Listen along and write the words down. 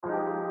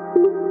Hey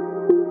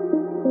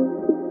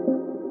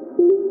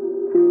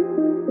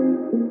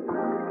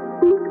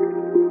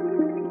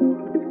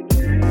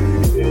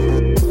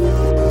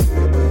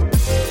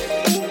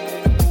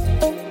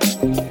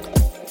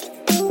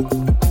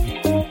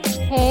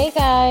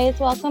guys,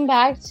 welcome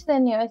back to the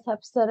newest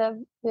episode of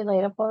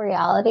Relatable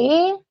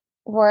Reality.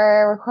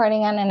 We're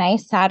recording on a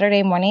nice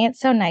Saturday morning. It's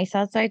so nice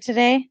outside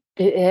today.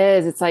 It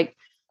is. It's like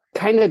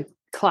kind of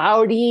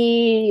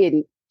cloudy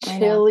and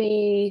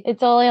chilly.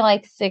 It's only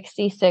like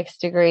 66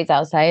 degrees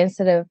outside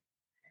instead of,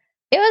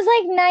 it was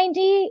like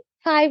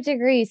 95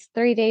 degrees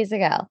 3 days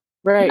ago.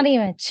 Right. Not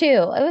even 2.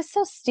 It was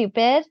so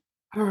stupid.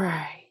 All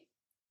right.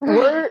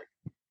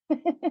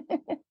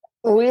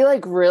 We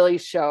like really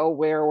show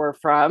where we're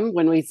from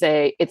when we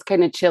say it's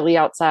kind of chilly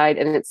outside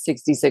and it's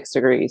 66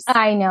 degrees.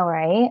 I know,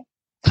 right?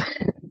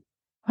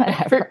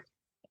 Whatever.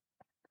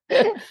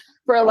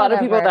 For a lot of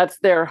people, that's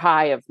their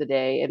high of the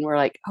day. And we're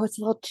like, oh, it's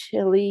a little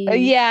chilly.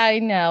 Yeah, I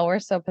know. We're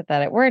so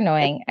pathetic. We're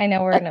annoying. I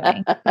know we're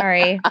annoying.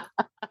 Sorry.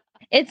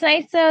 It's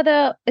nice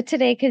though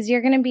today because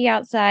you're going to be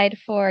outside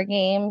for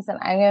games and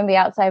I'm going to be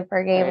outside for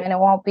a game and it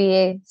won't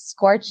be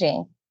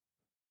scorching.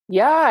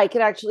 Yeah, I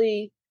could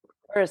actually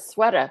wear a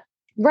sweater.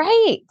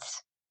 Right.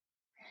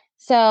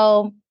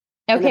 So,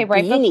 okay,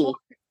 right before.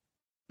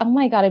 Oh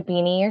my God, a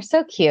beanie. You're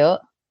so cute.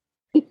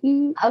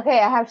 Okay,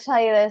 I have to tell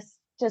you this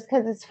just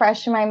because it's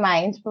fresh in my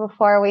mind.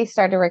 Before we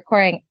started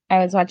recording, I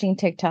was watching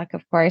TikTok,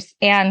 of course,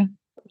 and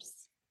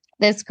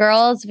this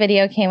girl's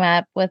video came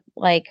up with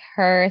like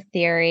her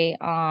theory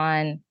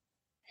on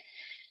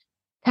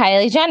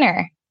Kylie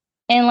Jenner.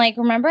 And like,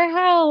 remember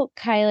how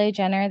Kylie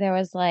Jenner, there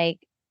was like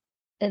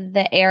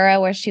the era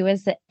where she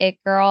was the it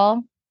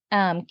girl?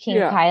 King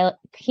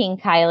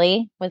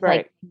Kylie was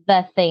like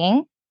the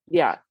thing.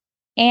 Yeah.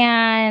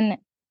 And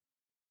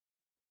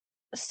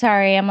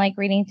sorry, I'm like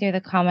reading through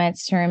the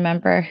comments to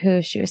remember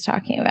who she was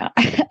talking about.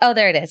 Oh,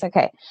 there it is.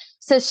 Okay.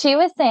 So she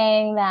was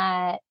saying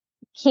that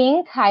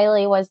King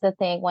Kylie was the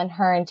thing when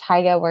her and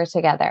Tyga were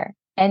together.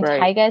 And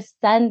Tyga's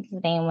son's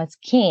name was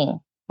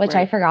King, which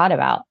I forgot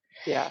about.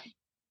 Yeah.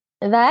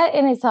 That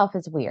in itself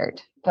is weird,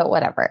 but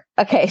whatever.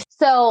 Okay.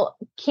 So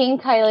King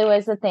Kylie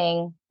was the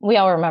thing. We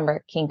all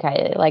remember King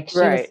Kylie. Like she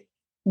was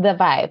the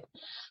vibe.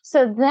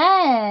 So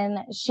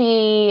then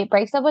she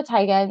breaks up with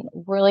Tyga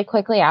really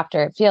quickly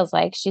after. It feels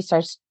like she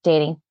starts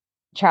dating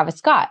Travis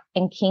Scott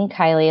and King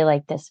Kylie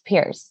like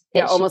disappears.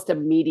 Yeah, almost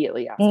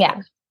immediately after.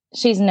 Yeah.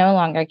 She's no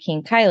longer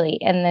King Kylie.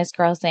 And this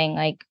girl saying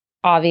like,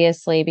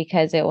 obviously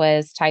because it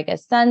was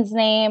Tyga's son's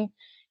name,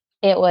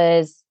 it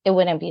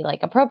wouldn't be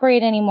like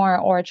appropriate anymore,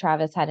 or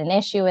Travis had an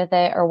issue with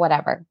it or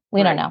whatever.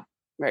 We don't know.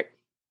 Right.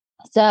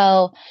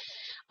 So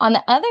on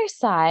the other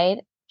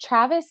side,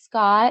 Travis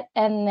Scott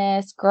and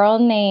this girl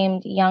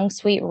named Young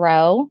Sweet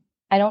Roe,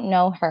 I don't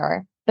know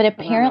her, but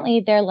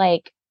apparently they're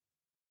like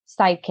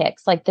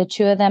sidekicks. Like the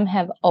two of them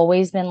have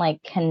always been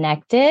like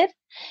connected.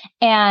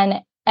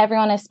 And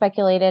everyone has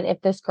speculated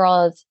if this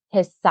girl is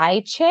his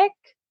side chick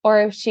or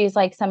if she's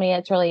like somebody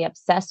that's really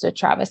obsessed with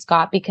Travis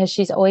Scott, because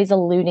she's always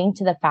alluding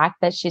to the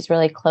fact that she's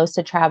really close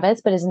to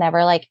Travis, but has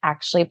never like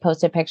actually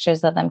posted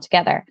pictures of them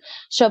together.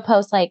 She'll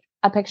post like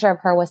a picture of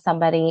her with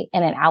somebody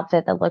in an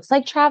outfit that looks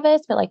like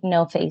Travis, but like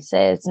no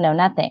faces, no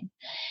nothing.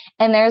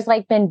 And there's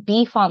like been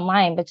beef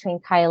online between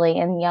Kylie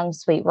and Young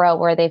Sweet Roe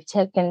where they've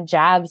taken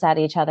jabs at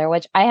each other,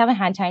 which I haven't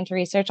had time to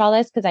research all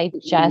this because I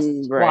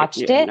just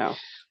watched it. No.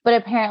 But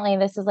apparently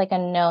this is like a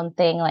known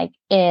thing, like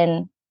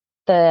in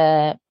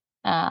the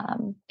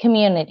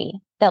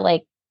community, that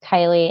like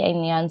Kylie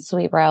and Young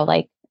Sweet Roe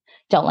like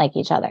don't like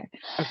each other.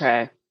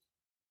 Okay.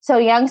 So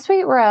Young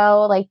Sweet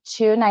Roe, like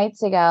 2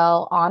 nights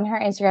ago on her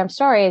Instagram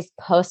stories,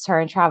 posts her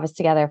and Travis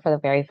together for the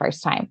very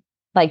first time.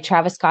 Like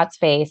Travis Scott's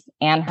face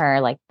and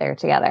her, like they're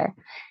together.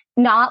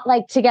 Not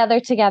like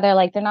together,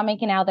 like they're not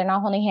making out, they're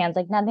not holding hands,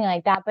 like nothing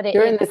like that. But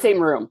they're in the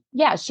same room.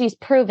 Yeah, she's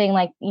proving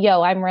like,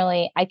 yo,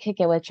 I kick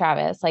it with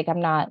Travis. Like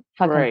I'm not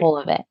fucking full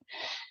of it.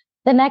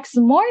 The next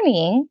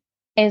morning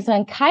is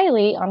when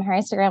Kylie on her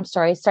Instagram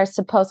story starts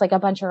to post like a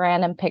bunch of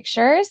random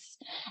pictures.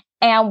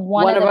 And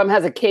one of them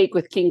has a cake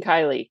with King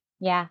Kylie.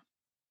 Yeah.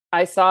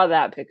 I saw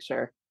that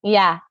picture.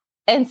 Yeah.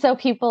 And so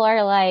people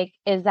are like,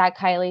 is that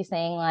Kylie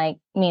saying like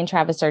me and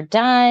Travis are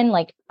done?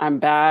 Like I'm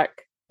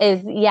back.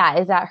 Is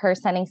that her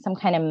sending some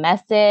kind of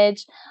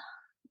message?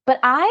 But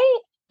I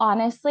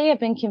honestly have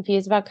been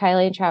confused about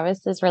Kylie and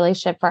Travis's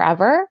relationship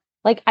forever.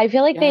 Like I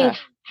feel like they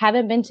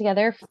haven't been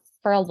together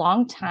for a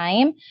long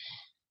time.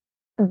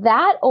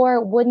 That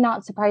or would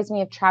not surprise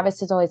me if Travis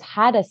has always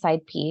had a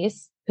side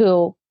piece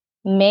who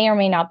may or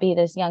may not be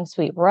this Young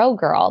Sweet Roe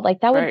girl. Like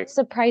that would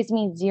surprise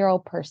me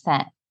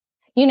 0%.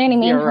 You know what I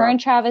mean? Her and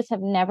Travis have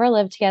never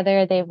lived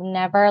together. They've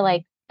never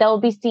like, they'll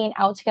be seen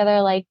out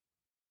together like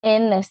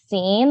in the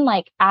scene,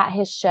 like at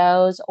his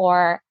shows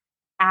or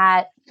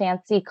at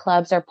fancy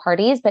clubs or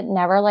parties, but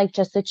never like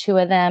just the two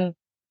of them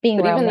being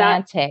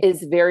romantic. Even that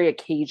is very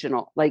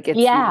occasional. Like it's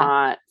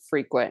not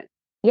frequent.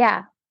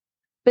 Yeah.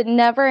 But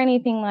never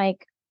anything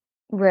like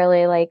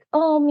really like,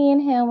 oh, me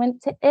and him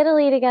went to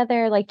Italy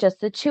together, like just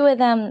the two of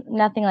them,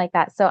 nothing like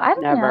that. So I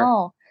don't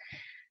know.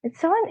 It's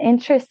so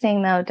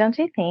interesting though, don't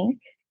you think?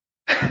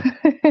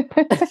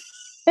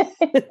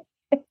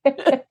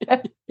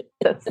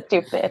 That's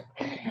stupid.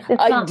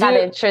 It's not that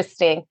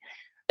interesting.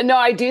 No,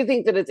 I do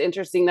think that it's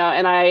interesting though.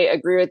 And I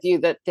agree with you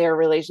that their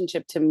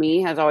relationship to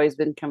me has always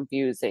been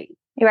confusing.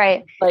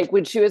 Right. Like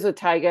when she was with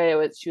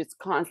Tyga, she was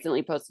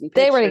constantly posting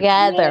pictures. They were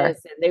together. And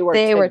they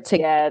were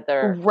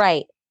together.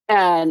 Right.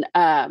 And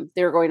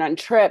they were going on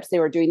trips. They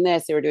were doing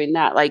this. They were doing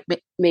that. Like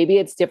maybe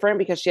it's different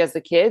because she has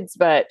the kids,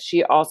 but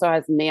she also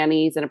has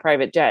nannies and a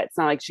private jet. It's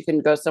not like she can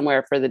go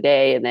somewhere for the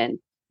day and then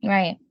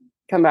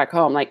come back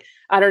home. Like,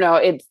 I don't know.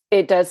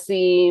 It does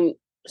seem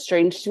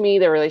strange to me.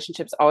 Their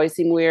relationships always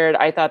seem weird.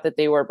 I thought that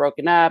they were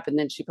broken up, and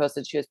then she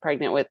posted she was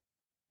pregnant with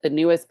the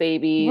newest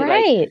baby.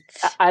 Right.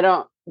 Like, I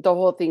don't. The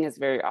whole thing is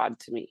very odd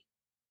to me.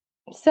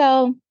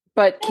 So,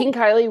 but King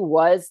Kylie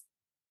was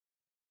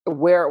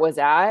where it was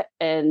at,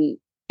 and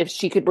if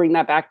she could bring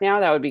that back now,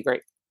 that would be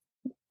great.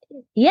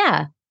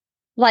 Yeah.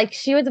 Like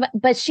she was,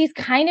 but she's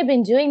kind of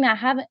been doing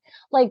that.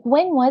 Like,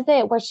 when was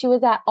it where she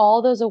was at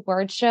all those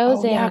award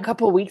shows? Yeah, a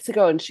couple of weeks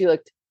ago, and she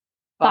looked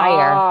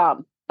fire.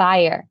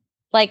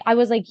 Like, I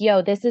was like,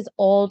 yo, this is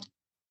old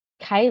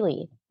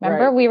Kylie.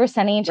 Remember, we were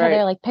sending each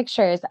other like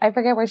pictures. I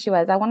forget where she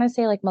was. I want to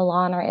say like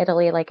Milan or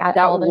Italy, like at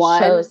all the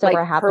shows that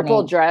were happening.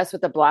 Purple dress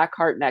with a black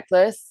heart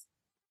necklace.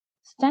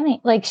 Stunning.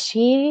 Like,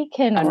 she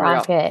can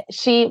rock it.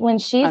 When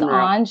she's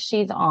on,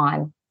 she's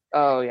on.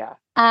 Oh yeah.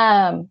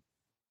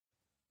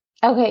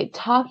 Okay,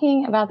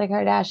 talking about the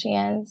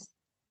Kardashians.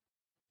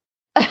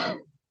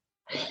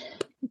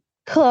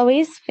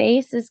 Khloe's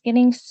face is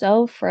getting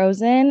so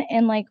frozen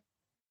in like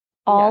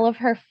all of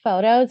her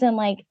photos, and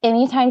like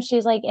anytime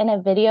she's like in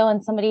a video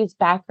in somebody's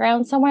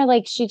background somewhere,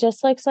 like she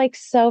just looks like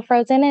so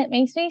frozen. It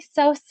makes me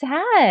so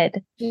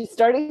sad. She's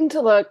starting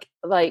to look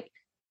like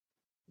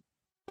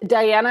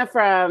Diana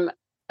from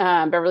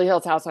Beverly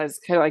Hills Housewives,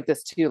 kind of like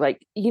this too.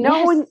 Like,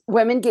 when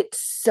women get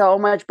so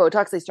much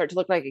Botox, they start to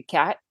look like a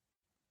cat.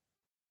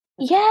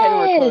 Yes. Kind of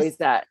what Khloe's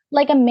that.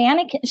 Like a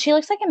mannequin. She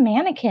looks like a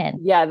mannequin.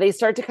 Yeah, they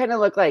start to kind of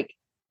look like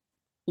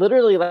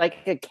literally like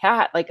a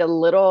cat, like a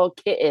little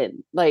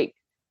kitten, like,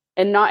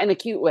 and not in a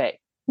cute way.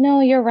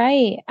 No, you're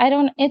right.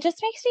 It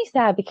just makes me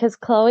sad because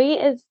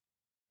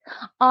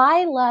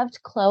I loved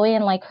Khloe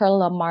in like her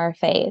Lamar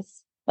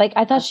phase. Like,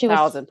 I thought she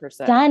was 1,000%.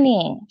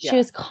 stunning. Yeah. She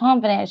was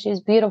confident. She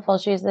was beautiful.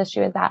 She was this, she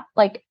was that.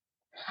 Like,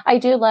 I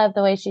do love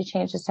the way she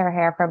changes her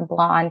hair from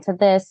blonde to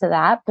this to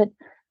that, but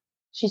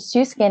she's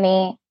too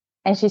skinny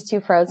and she's too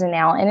frozen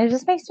now. And it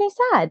just makes me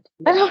sad.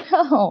 Yeah. I don't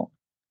know.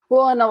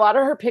 Well, and a lot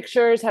of her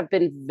pictures have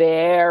been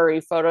very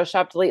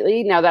photoshopped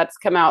lately. Now that's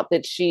come out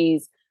that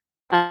she's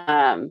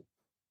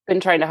been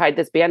trying to hide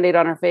this Band-Aid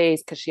on her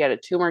face because she had a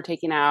tumor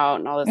taken out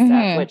and all this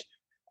stuff, which,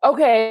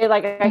 okay,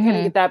 like I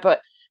can get that,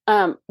 but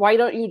why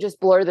don't you just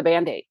blur the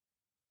Band-Aid?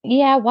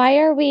 Yeah, why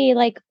are we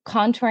like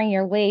contouring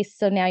your waist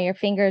so now your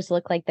fingers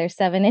look like they're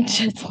 7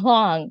 inches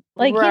long?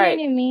 Like, you know what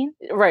I mean?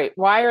 Right.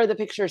 Why are the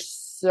pictures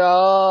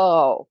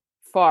so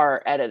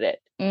far edited?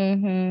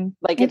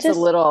 Like, it's a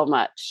little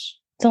much.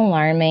 It's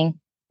alarming.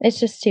 It's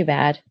just too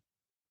bad.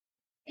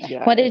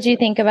 Yeah, what did you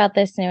think about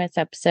this newest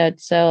episode?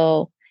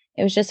 So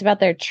it was just about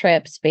their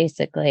trips,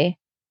 basically.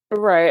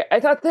 Right. I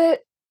thought that,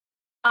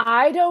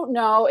 I don't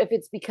know if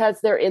it's because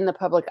they're in the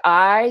public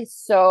eye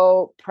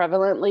so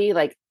prevalently.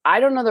 Like, I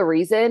don't know the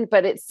reason,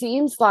 but it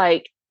seems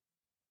like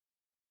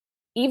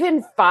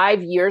even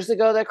 5 years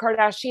ago, the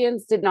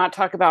Kardashians did not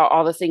talk about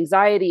all this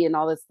anxiety and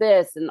all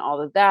this and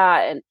all of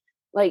that. And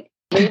like,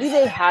 maybe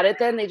they had it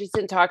then, they just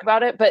didn't talk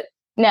about it. But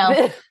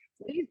no,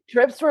 these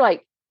trips were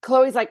like,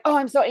 Khloe's like, oh,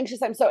 I'm so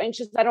anxious. I'm so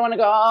anxious. I don't want to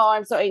go. Oh,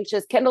 I'm so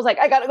anxious. Kendall's like,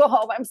 I got to go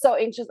home. I'm so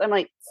anxious. I'm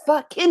like,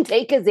 fucking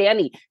take a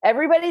Xanny.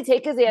 Everybody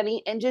take a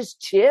Xanny and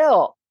just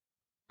chill.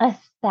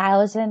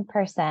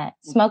 1,000%.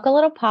 Smoke a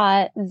little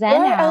pot, zen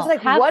out. I was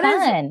like, have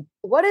fun.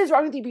 What is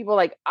wrong with you people?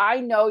 Like, I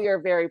know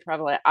you're very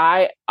prevalent.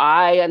 I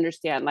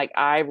understand. Like,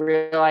 I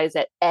realize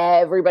that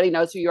everybody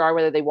knows who you are,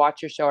 whether they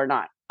watch your show or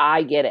not.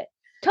 I get it.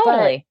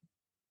 Totally.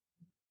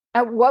 But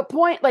at what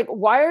point, like,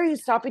 why are you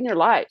stopping your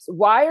lives?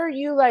 Why are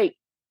you like,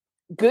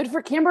 good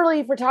for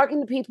Kimberly for talking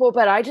to people,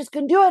 but I just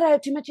couldn't do it. I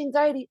have too much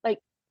anxiety. Like,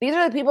 these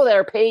are the people that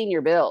are paying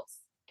your bills.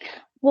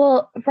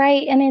 Well,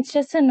 right. And it's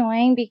just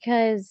annoying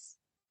because,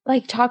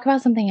 like, talk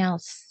about something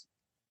else.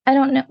 I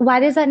don't know. Why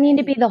does that need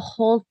to be the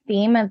whole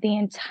theme of the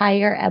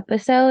entire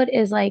episode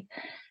is like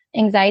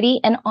anxiety?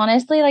 And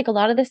honestly, like a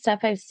lot of the stuff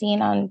I've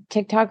seen on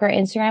TikTok or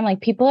Instagram, like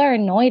people are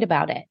annoyed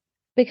about it.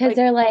 Because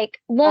they're like,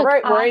 look, all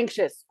right, we're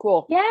anxious.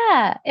 Cool.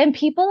 Yeah. And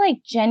people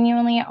like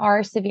genuinely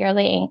are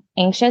severely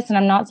anxious. And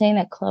I'm not saying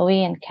that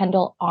Khloe and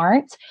Kendall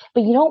aren't,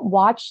 but you don't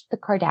watch the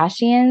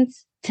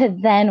Kardashians to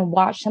then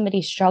watch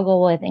somebody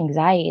struggle with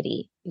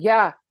anxiety.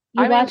 Yeah.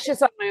 I'm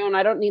anxious on my own.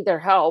 I don't need their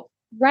help.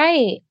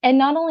 Right. And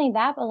not only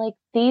that, but like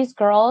these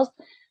girls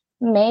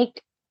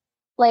make,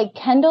 like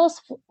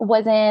Kendall's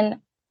was in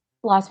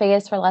Las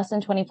Vegas for less than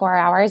 24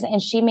 hours.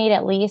 And she made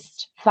at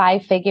least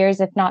 5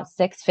 figures, if not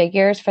 6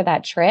 figures for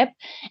that trip.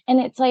 And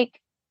it's like,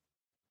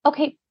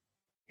 okay,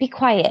 be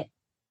quiet.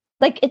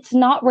 Like, it's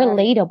not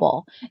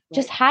relatable.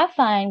 Just have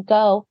fun,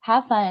 go,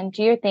 have fun,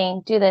 do your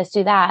thing, do this,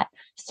 do that.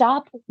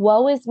 Stop,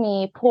 woe is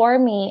me, poor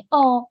me.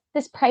 Oh,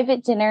 this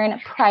private dinner in a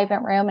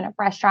private room in a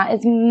restaurant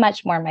is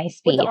much more my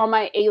speed. With all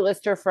my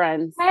A-lister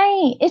friends.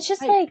 Right. It's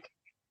just like,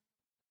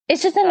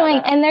 it's just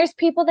annoying. And there's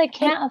people that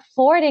can't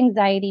afford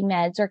anxiety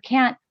meds or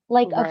can't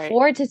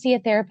afford to see a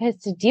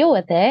therapist to deal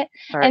with it.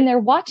 Right. And they're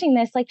watching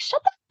this like,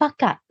 shut the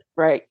fuck up.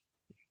 Right.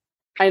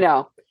 I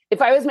know.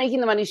 If I was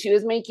making the money she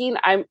was making,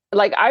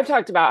 I've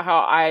talked about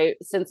how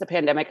since the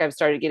pandemic, I've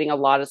started getting a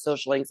lot of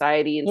social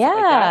anxiety and stuff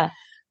like that.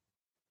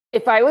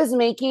 If I was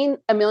making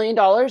 $1 million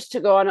to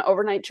go on an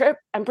overnight trip,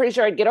 I'm pretty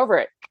sure I'd get over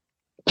it.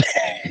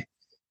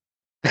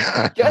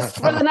 Just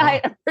for the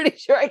night. I'm pretty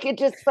sure I could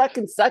just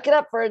fucking suck it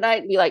up for a night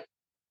and be like,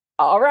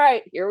 all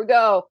right, here we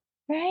go.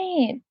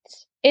 Right.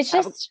 It's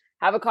just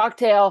have a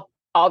cocktail.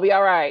 I'll be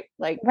all right.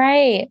 Like,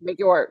 right. Make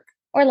it work.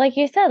 Or like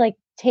you said, like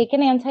take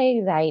an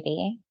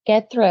anti-anxiety,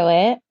 get through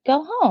it,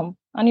 go home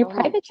on your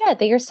private jet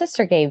that your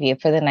sister gave you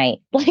for the night.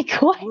 Like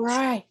what?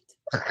 Right.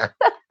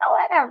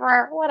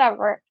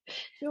 Whatever.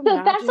 So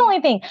that's the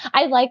only thing.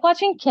 I like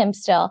watching Kim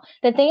still.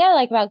 The thing I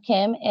like about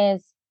Kim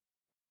is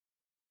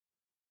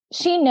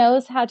she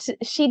knows how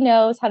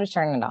to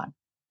turn it on.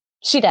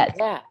 She does.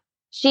 Yeah.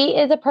 She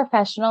is a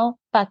professional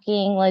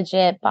fucking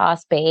legit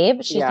boss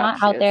babe. She's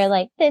not out there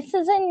like, this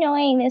is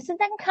annoying. This is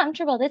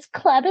uncomfortable. This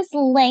club is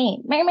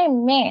lame.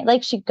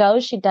 Like she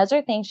goes, she does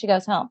her thing. She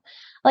goes home.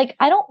 Like,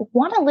 I don't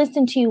want to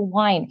listen to you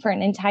whine for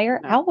an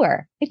entire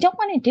hour. I don't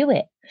want to do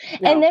it.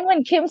 No. And then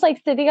when Kim's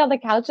like sitting on the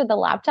couch with the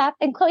laptop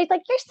and Chloe's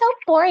like, you're so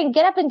boring.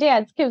 Get up and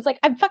dance. Kim's like,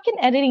 I'm fucking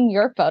editing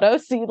your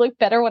photos so you look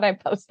better when I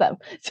post them.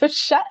 So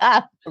shut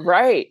up.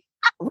 Right.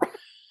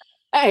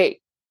 Right.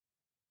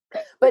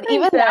 But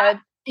even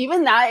that,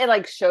 it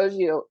like shows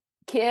you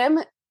Kim,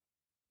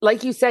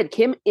 like you said,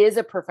 Kim is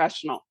a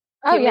professional.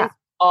 Kim is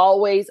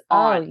always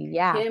on. Oh,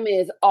 yeah. Kim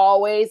is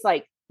always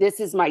like, this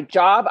is my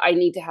job. I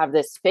need to have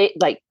this face.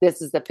 Like,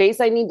 this is the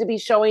face I need to be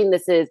showing.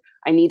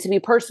 I need to be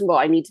personable.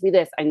 I need to be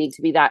this. I need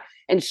to be that.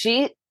 And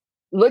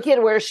look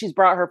at where she's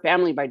brought her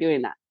family by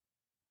doing that.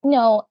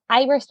 No,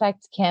 I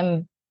respect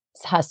Kim's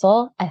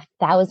hustle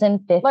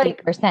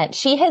 1,050%.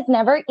 She has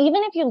never,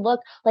 even if you look,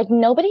 like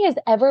nobody has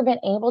ever been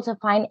able to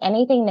find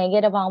anything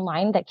negative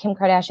online that Kim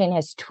Kardashian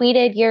has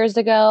tweeted years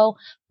ago,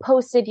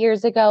 posted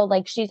years ago.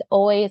 Like she's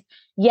always,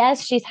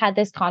 yes, she's had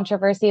this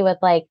controversy with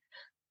the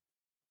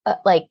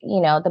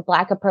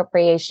Black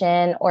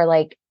appropriation or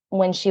like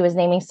when she was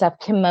naming stuff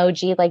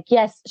Kimoji, like,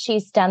 yes,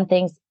 she's done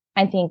things.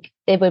 I think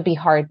it would be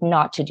hard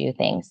not to do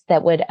things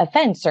that would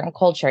offend certain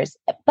cultures,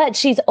 but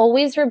she's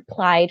always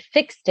replied,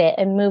 fixed it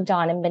and moved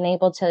on and been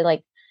able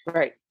to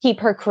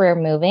keep her career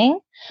moving.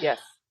 Yes.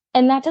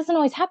 And that doesn't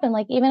always happen.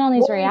 Like even on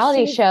these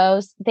reality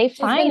shows, they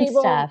find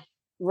stuff.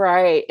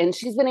 Right. And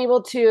she's been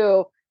able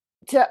to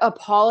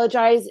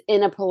apologize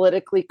in a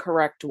politically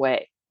correct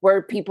way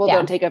where people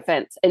don't take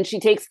offense. And she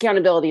takes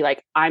accountability.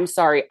 Like, I'm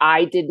sorry,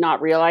 I did not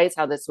realize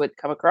how this would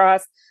come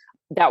across.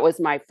 That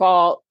was my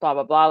fault, blah,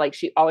 blah, blah. Like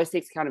she always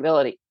takes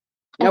accountability.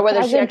 You know,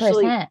 whether she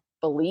actually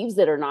believes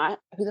it or not,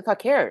 who the fuck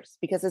cares?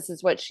 Because this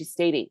is what she's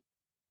stating.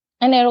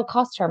 And it'll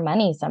cost her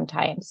money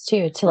sometimes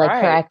too, to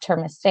correct her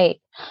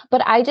mistake.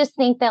 But I just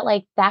think that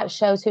that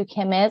shows who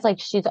Kim is. Like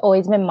she's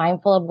always been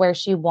mindful of where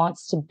she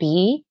wants to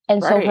be.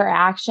 And so her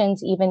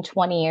actions, even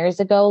 20 years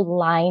ago,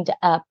 lined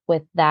up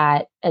with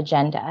that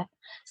agenda.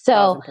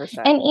 So,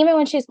 1,000%. And even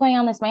when she's going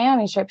on this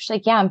Miami trip, she's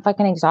like, yeah, I'm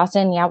fucking exhausted.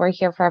 And yeah, we're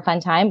here for a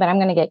fun time, but I'm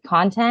going to get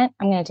content.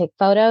 I'm going to take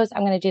photos.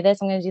 I'm going to do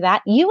this. I'm going to do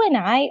that. You and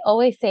I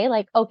always say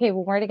like, okay,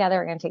 when we're together,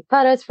 we're going to take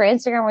photos for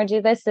Instagram. We're going to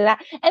do this, do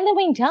that. And then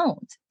we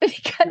don't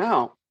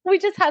because we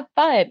just have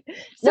fun.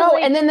 So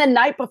and then the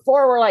night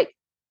before we're like,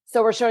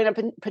 so we're showing up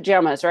in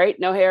pajamas, right?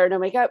 No hair, no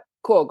makeup.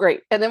 Cool.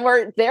 Great. And then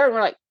we're there and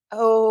we're like,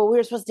 oh, we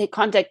were supposed to take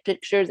contact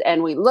pictures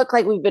and we look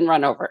like we've been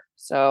run over.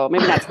 So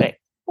maybe not today.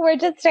 We're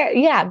just,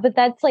 but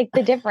that's like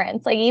the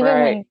difference. Like even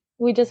when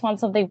we just want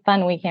something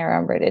fun, we can't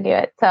remember to do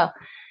it. So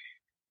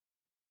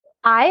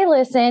I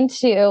listened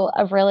to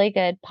a really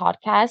good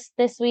podcast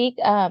this week.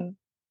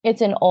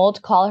 It's an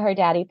old Call Her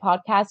Daddy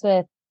podcast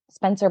with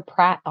Spencer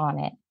Pratt on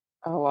it.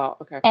 Oh, wow.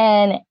 Okay.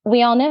 And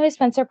we all know who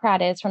Spencer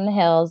Pratt is from The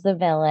Hills, the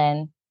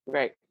villain.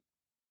 Right.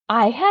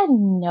 I had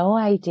no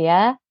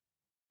idea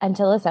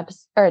until this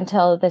episode or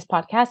until this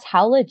podcast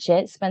how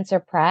legit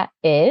Spencer Pratt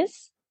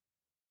is.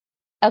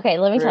 Okay,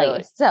 let me tell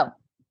you. So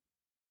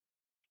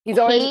he's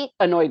always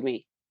annoyed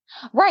me.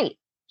 Right.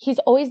 He's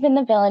always been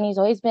the villain. He's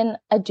always been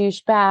a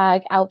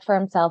douchebag out for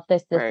himself,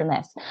 this, and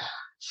this.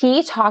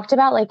 He talked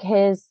about like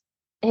his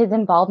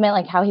involvement,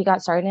 like how he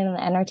got started in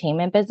the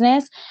entertainment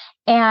business.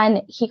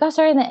 And he got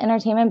started in the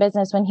entertainment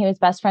business when he was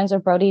best friends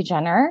with Brody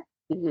Jenner,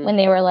 when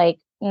they were like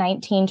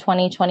 19,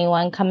 20,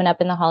 21, coming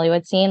up in the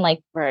Hollywood scene. Like,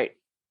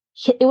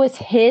 it was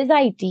his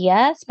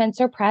idea,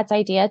 Spencer Pratt's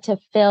idea, to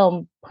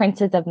film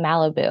Princes of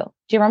Malibu.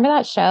 Do you remember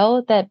that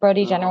show that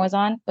Brody Jenner was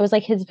on? It was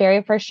like his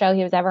very first show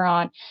he was ever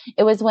on.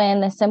 It was when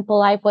The Simple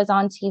Life was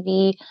on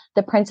TV.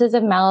 The Princes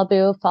of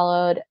Malibu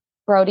followed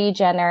Brody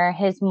Jenner,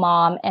 his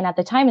mom. And at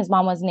the time, his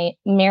mom was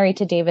married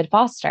to David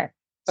Foster.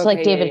 So like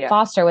Okay, David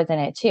Foster was in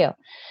it too.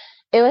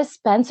 It was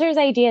Spencer's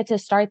idea to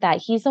start that.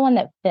 He's the one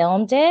that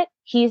filmed it.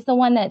 He's the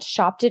one that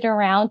shopped it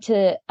around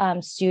to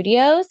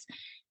studios.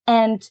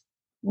 And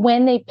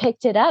when they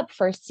picked it up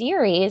for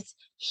series,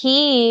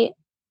 he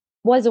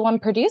was the one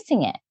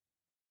producing it.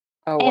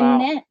 Oh, and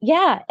wow.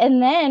 then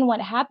and then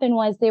what happened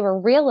was they were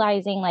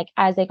realizing, like,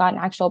 as they got an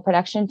actual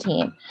production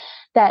team,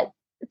 that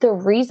the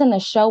reason the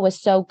show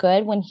was so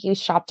good when he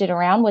shopped it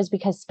around was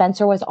because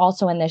Spencer was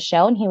also in the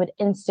show, and he would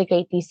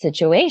instigate these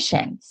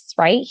situations,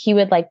 right? He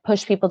would like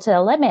push people to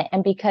the limit,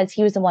 and because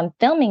he was the one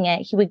filming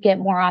it, he would get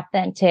more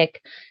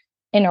authentic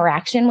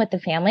interaction with the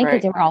family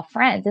because they were all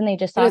friends, and they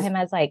just saw him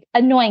as like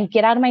annoying,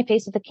 get out of my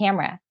face with the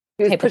camera.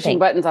 He was pushing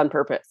buttons on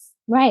purpose.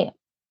 Right.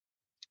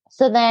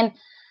 So then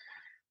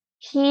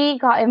he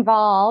got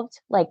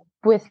involved like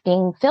with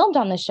being filmed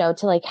on the show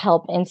to like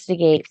help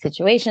instigate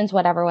situations,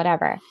 whatever.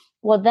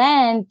 Well,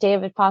 then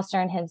David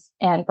Foster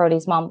and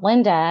Brody's mom,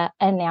 Linda,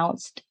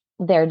 announced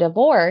their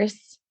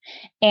divorce,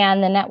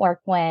 and the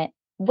network went,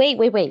 wait,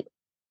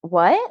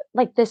 what?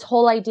 Like, this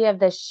whole idea of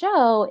this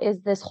show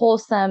is this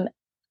wholesome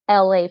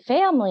LA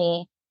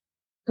family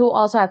who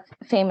also have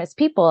famous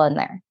people in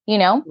there, you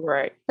know?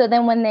 Right. So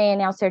then when they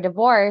announced their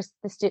divorce,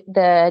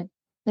 the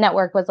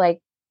network was like,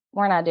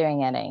 we're not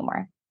doing it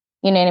anymore.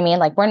 You know what I mean?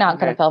 Like, we're not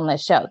going to film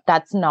this show.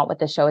 That's not what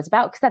the show is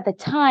about. Because at the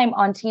time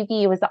on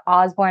TV, it was the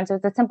Osbournes. It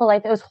was A Simple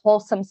Life. It was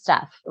wholesome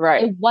stuff.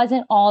 Right. It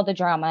wasn't all the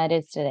drama it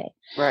is today.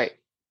 Right.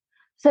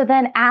 So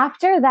then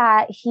after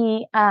that,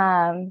 he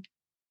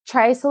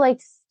tries to like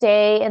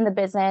stay in the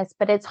business,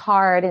 but it's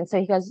hard. And so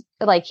he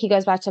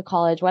goes back to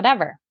college,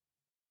 whatever.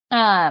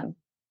 Then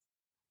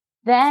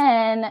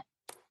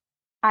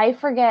I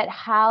forget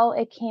how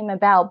it came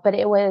about, but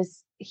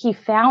he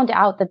found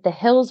out that The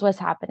Hills was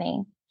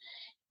happening.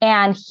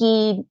 And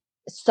he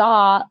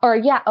saw,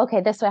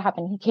 this is what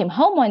happened. He came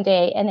home one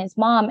day, and his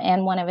mom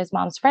and one of his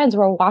mom's friends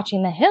were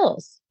watching The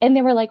Hills. And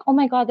they were like, oh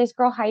my God, this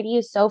girl Heidi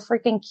is so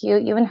freaking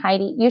cute. You and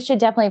Heidi, you should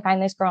definitely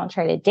find this girl and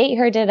try to date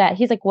her, did that.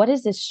 He's like, what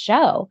is this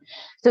show?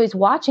 So he's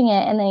watching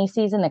it, and then he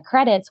sees in the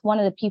credits one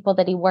of the people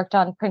that he worked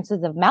on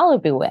Princes of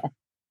Malibu with.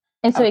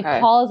 And so he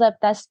calls up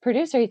this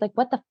producer. He's like,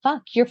 what the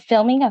fuck? You're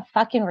filming a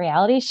fucking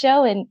reality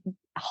show in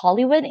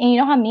Hollywood? And you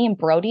know how me and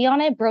Brody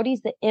on it? Brody's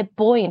the it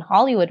boy in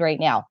Hollywood right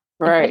now.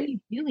 Right. Like, what are you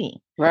doing?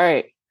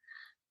 Right.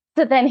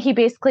 So then he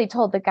basically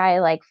told the guy,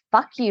 like,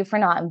 fuck you for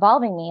not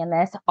involving me in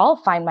this. I'll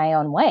find my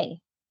own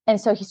way.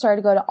 And so he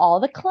started to go to all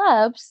the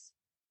clubs,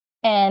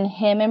 and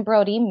him and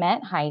Brody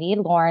met Heidi,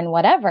 Lauren,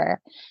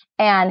 whatever.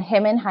 And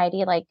him and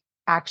Heidi like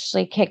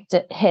actually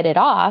hit it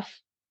off.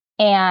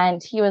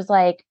 And he was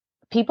like,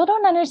 people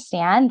don't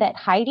understand that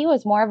Heidi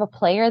was more of a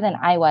player than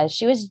I was.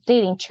 She was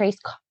dating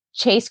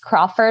Chase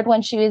Crawford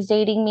when she was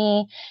dating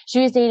me. She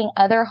was dating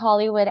other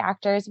Hollywood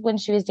actors when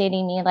she was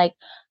dating me. Like,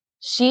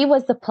 she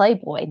was the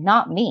playboy,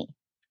 not me.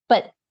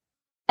 But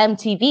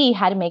MTV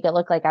had to make it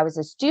look like I was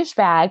this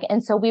douchebag.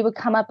 And so we would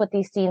come up with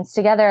these scenes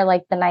together.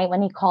 Like the night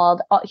when he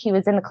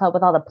was in the club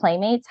with all the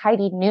playmates,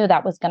 Heidi knew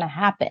that was going to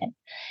happen.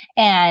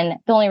 And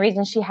the only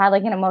reason she had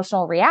like an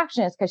emotional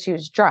reaction is because she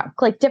was drunk,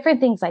 like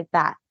different things like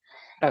that.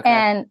 Okay.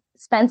 And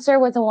Spencer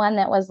was the one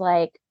that was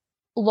like,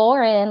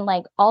 Lauren,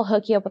 like, I'll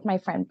hook you up with my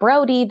friend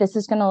Brody. This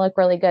is going to look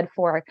really good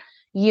for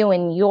you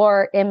and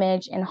your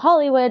image in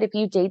Hollywood if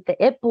you date the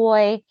it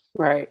boy.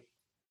 Right.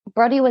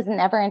 Brody was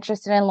never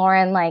interested in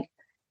Lauren. Like,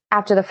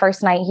 after the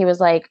first night, he was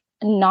like,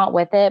 not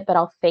with it, but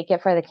I'll fake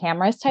it for the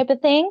cameras type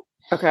of thing.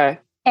 Okay.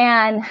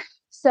 And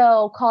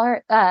so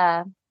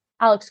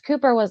Alex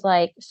Cooper was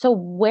like, so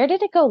where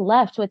did it go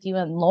left with you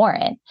and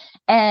Lauren?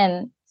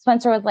 And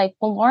Spencer was like,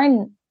 well,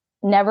 Lauren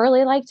never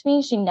really liked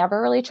me. She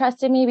never really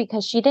trusted me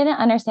because she didn't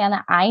understand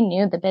that I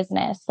knew the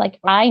business. Like,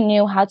 I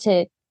knew how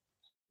to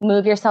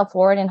move yourself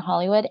forward in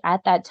Hollywood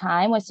at that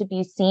time was to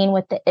be seen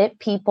with the it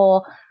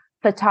people,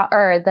 you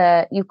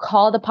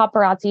call the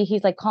paparazzi.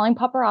 He's like, calling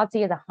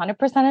paparazzi is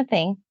 100% a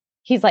thing.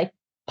 He's like,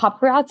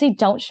 paparazzi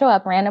don't show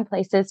up random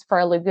places for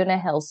a Laguna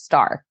Hills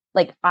star.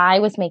 Like, I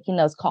was making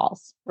those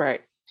calls.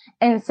 Right.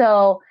 And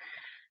so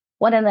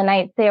one of the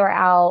nights they were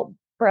out,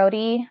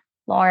 Brody,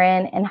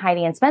 Lauren, and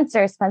Heidi and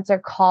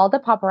Spencer called the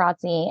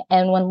paparazzi.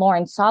 And when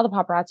Lauren saw the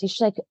paparazzi, she's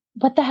like,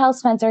 what the hell,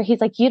 Spencer? He's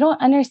like, you don't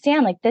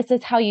understand. Like, this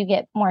is how you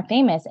get more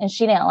famous. And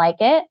she didn't like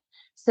it.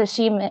 So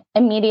she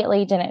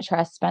immediately didn't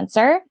trust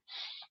Spencer.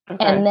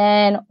 Okay. And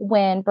then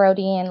when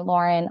Brody and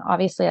Lauren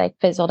obviously like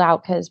fizzled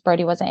out because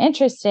Brody wasn't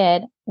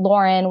interested,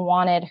 Lauren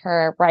wanted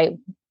her right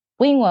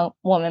wing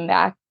woman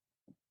back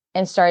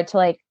and started to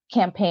like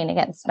campaign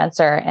against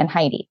Spencer and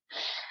Heidi.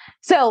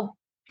 So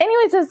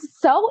anyways, it's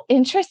so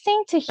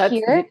interesting to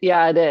hear.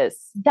 Yeah, it is.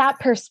 That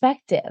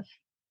perspective.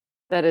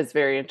 That is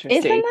very interesting.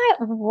 Isn't that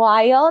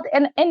wild?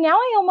 And now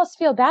I almost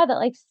feel bad that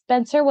like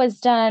Spencer was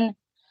done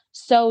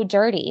so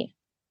dirty,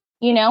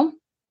 you know?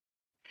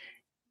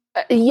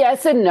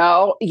 Yes and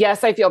no.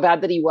 Yes, I feel bad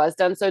that he was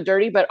done so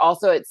dirty, but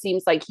also it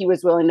seems like he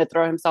was willing to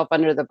throw himself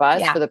under the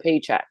bus for the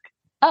paycheck.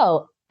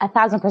 Oh,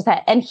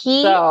 1,000%. And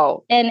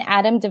and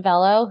Adam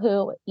DeVello,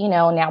 who, you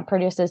know, now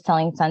produces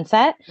Selling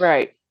Sunset.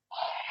 Right.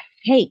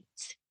 Hate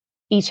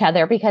each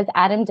other because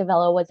Adam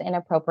DeVello was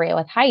inappropriate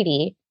with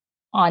Heidi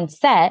on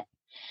set.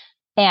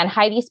 And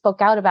Heidi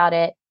spoke out about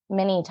it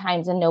many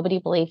times and nobody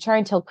believed her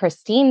until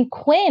Christine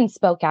Quinn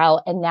spoke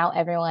out. And now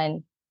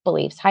everyone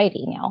believes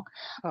Heidi now.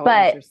 Oh,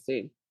 but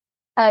interesting.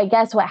 I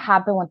guess what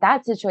happened with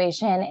that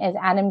situation is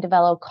Adam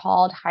DeVello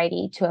called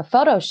Heidi to a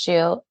photo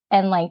shoot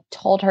and like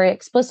told her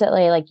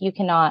explicitly, like,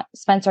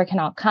 Spencer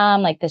cannot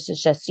come. Like, this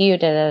is just you,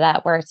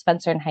 where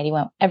Spencer and Heidi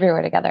went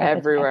everywhere together.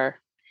 Everywhere.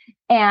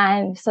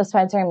 And so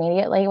Spencer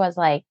immediately was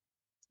like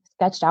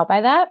sketched out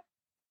by that.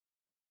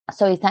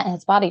 So he sent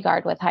his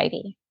bodyguard with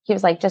Heidi. He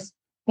was like, just,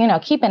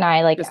 keep an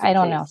eye. Like, I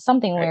don't know,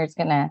 something weird's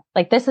gonna,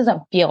 like, this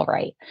doesn't feel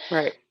right.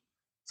 Right.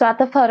 So at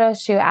the photo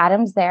shoot,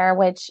 Adam's there,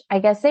 which I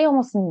guess they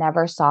almost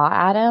never saw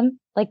Adam.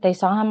 Like, they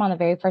saw him on the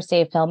very first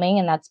day of filming,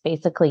 and that's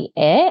basically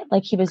it.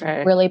 Like, he was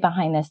really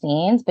behind the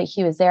scenes, but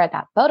he was there at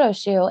that photo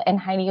shoot, and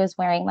Heidi was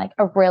wearing like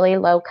a really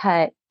low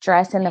cut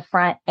dress in the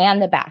front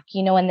and the back,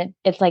 and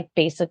it's like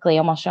basically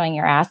almost showing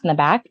your ass in the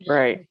back.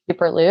 Right.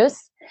 Super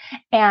loose.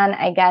 And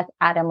I guess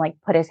Adam like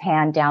put his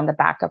hand down the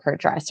back of her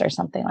dress or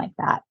something like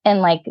that.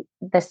 And like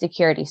the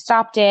security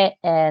stopped it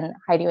and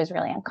Heidi was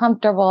really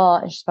uncomfortable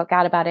and she spoke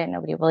out about it and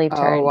nobody believed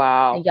her. Oh,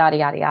 wow. Yada,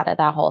 yada, yada,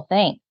 that whole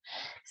thing.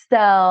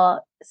 So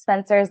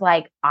Spencer's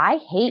like, I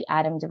hate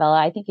Adam DeVello.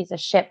 I think he's a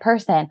shit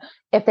person.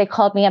 If they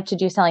called me up to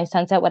do Selling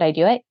Sunset, would I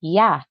do it?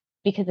 Yeah,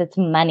 because it's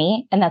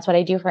money and that's what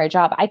I do for a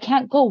job. I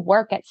can't go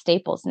work at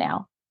Staples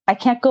now. I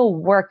can't go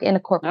work in a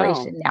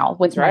corporation now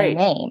with my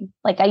name.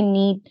 Like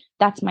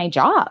that's my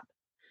job.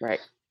 Right.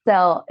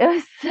 So it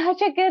was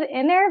such a good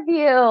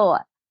interview.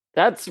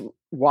 That's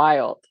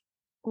wild.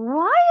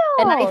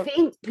 And I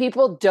think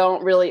people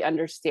don't really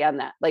understand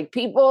that. Like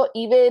people,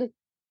 even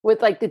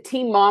with like the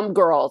Teen Mom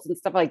girls and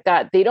stuff like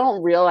that, they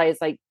don't realize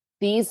like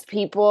these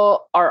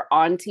people are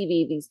on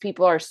TV. These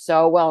people are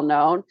so well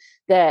known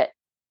that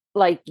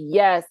like,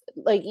 yes,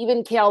 like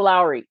even Kale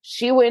Lowry,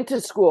 she went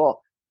to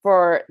school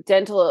for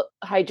dental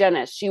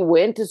hygienist. She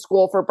went to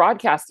school for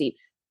broadcasting.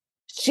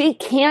 She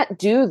can't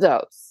do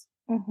those.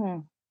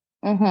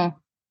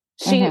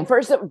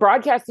 First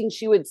broadcasting,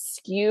 she would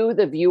skew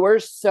the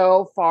viewers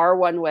so far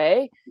one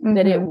way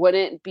that it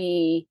wouldn't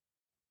be,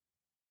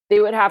 they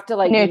would have to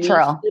like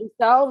neutral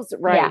themselves.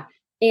 Right.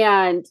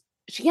 Yeah. And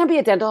she can't be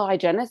a dental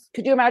hygienist.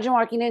 Could you imagine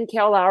walking in,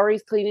 Kale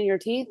Lowry's cleaning your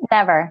teeth?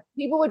 Never.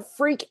 People would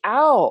freak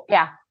out.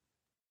 Yeah.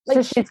 Like,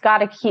 so she's got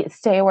to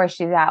stay where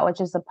she's at, which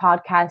is the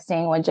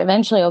podcasting, which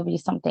eventually will be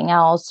something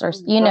else, or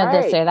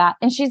this or that.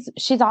 And she's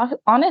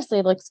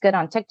honestly looks good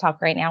on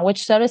TikTok right now,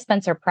 which so does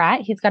Spencer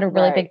Pratt. He's got a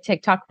really big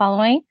TikTok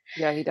following.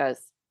 Yeah, he does.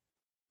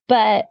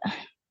 But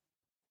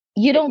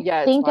you don't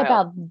think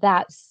about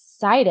that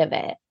side of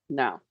it.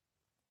 No,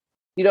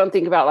 you don't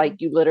think about like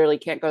you literally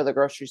can't go to the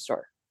grocery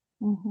store.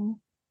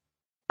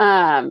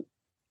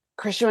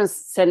 Christian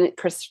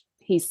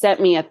he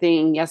sent me a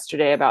thing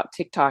yesterday about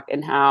TikTok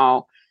and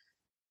how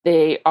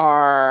they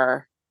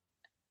are.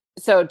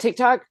 So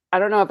TikTok, I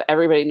don't know if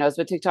everybody knows,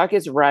 but TikTok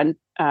is run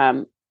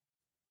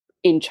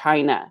in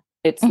China.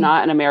 It's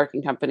not an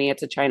American company.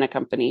 It's a China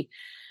company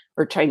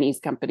or Chinese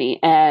company.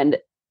 And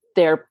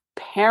their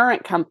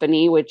parent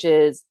company, which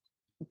is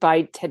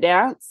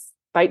ByteDance,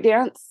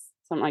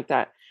 something like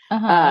that,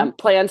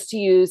 plans to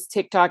use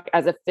TikTok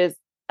as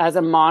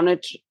a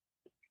monitor.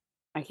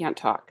 I can't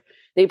talk.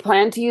 They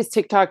plan to use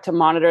TikTok to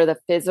monitor the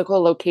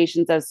physical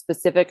locations of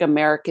specific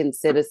American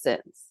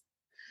citizens.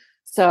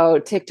 So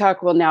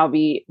TikTok will now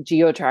be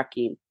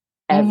geo-tracking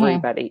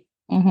everybody.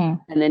 And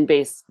then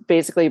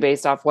basically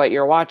based off what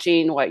you're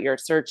watching, what you're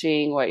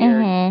searching, what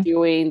you're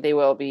doing, they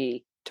will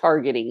be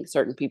targeting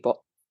certain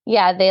people.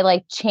 Yeah, they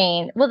like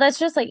change. Well, that's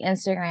just like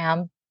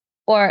Instagram.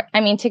 Or, I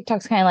mean,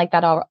 TikTok's kind of like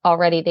that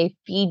already. They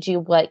feed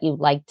you what you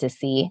like to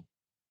see.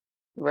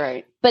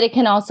 Right. But it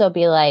can also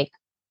be like,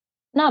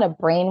 not a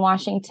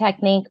brainwashing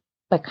technique,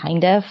 but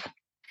kind of.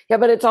 Yeah,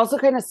 but it's also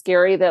kind of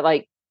scary that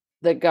like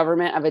the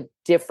government of a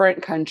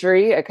different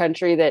country, a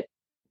country that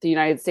the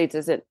United States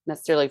isn't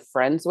necessarily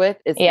friends with,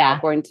 is now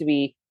going to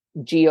be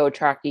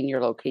geo-tracking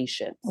your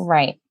locations.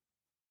 Right.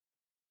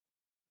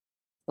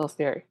 A little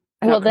scary.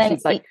 Well, then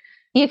like,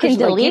 you can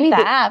delete the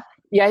app.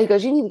 Yeah, he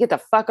goes, you need to get the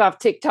fuck off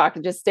TikTok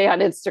and just stay on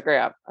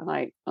Instagram. I'm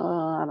like,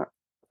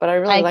 but I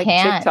really like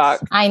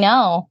TikTok. I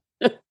know.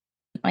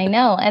 I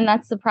know. And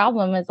that's the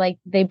problem is like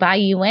they buy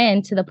you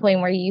in to the point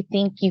where you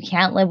think you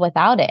can't live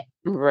without it.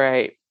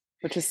 Right.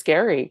 Which is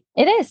scary.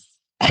 It is.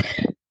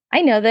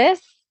 I know this.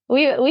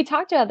 We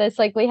talked about this.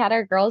 Like we had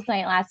our girls'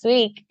 night last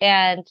week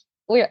and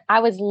I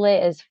was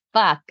lit as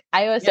fuck.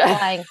 I was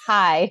flying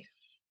high.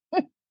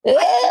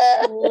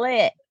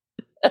 Lit.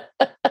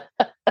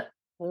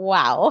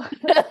 Wow.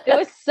 It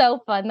was so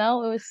fun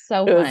though. It was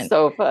so fun. It was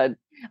so fun.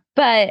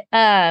 But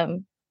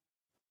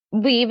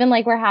we even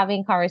like we're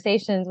having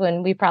conversations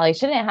when we probably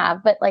shouldn't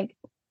have, but like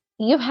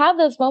you have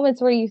those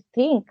moments where you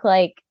think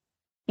like,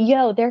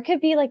 yo, there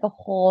could be like a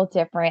whole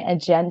different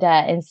agenda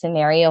and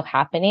scenario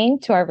happening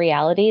to our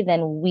reality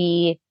than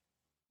we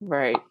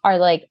are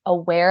like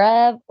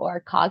aware of or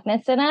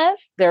cognizant of.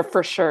 There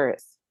for sure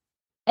is.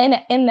 And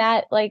in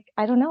that, like,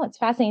 I don't know, it's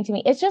fascinating to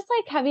me. It's just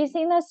like, have you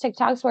seen those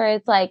TikToks where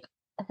it's like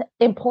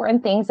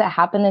important things that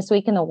happen this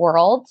week in the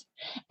world?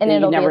 And that you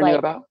it'll be never knew like,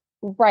 about?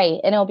 right.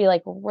 And it'll be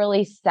like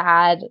really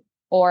sad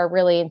or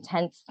really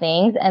intense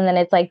things. And then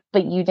it's like,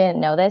 but you didn't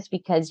know this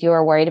because you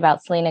were worried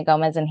about Selena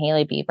Gomez and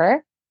Hailey Bieber.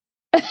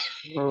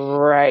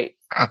 Right.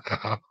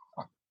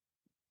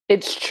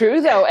 It's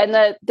true though.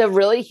 And the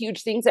really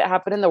huge things that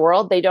happen in the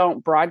world, they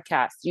don't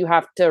broadcast. You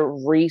have to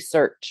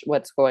research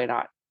what's going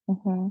on.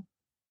 Mm-hmm.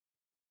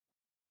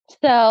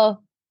 So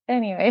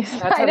anyways,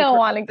 I don't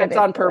want to get that's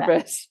on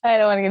purpose. I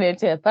don't want to get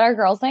into it. But our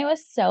girls' night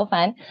was so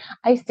fun.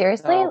 I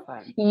seriously,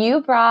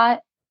 you brought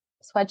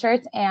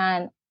sweatshirts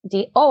and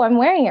I'm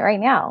wearing it right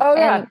now. Oh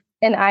yeah.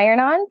 And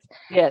iron-ons.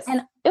 Yes.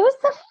 And it was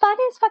the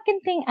funnest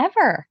fucking thing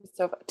ever.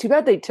 So too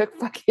bad they took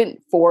fucking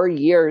 4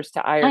 years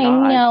to iron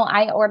on. I know.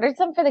 I ordered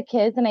some for the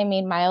kids and I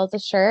made Miles a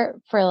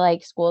shirt for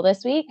like school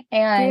this week.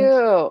 And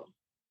cute.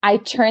 I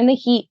turned the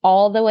heat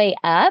all the way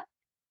up.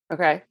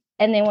 Okay.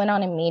 And they went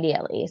on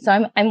immediately.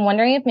 So I'm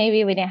wondering if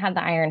maybe we didn't have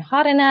the iron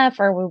hot enough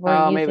or we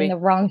were using the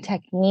wrong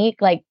technique.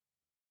 Like,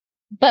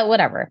 but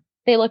whatever.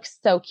 They look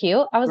so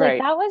cute. I was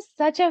like, that was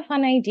such a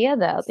fun idea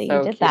though, that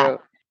you did that.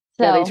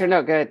 So yeah, they turned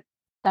out good.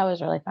 That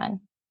was really fun.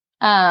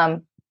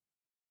 I'm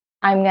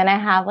going to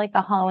have like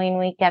a Halloween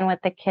weekend with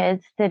the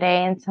kids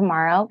today and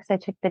tomorrow because I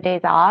took the days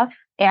off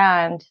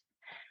and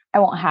I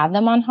won't have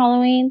them on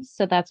Halloween.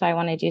 So that's why I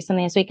want to do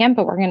something this weekend,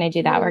 but we're going to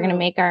do that. We're going to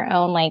make our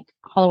own like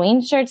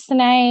Halloween shirts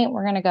tonight.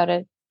 We're going to go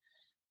to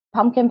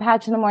pumpkin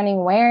patch in the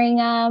morning wearing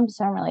them.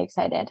 So I'm really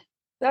excited.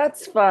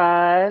 That's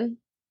fun.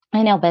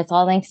 I know, but it's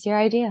all thanks to your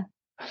idea.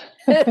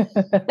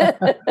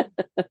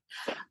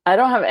 I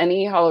don't have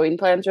any Halloween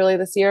plans really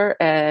this year.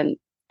 And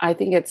I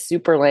think it's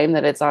super lame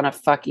that it's on a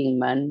fucking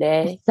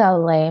Monday. So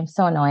lame.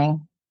 So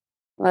annoying.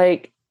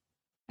 Like,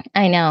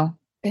 I know.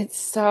 It's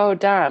so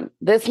dumb.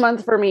 This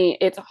month for me,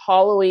 it's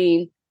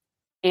Halloween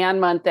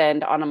and month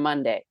end on a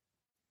Monday.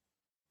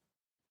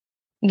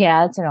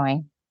 Yeah, it's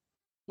annoying.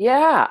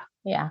 Yeah.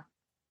 Yeah,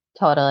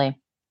 totally.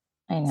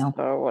 I know.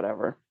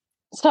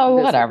 So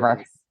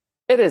whatever.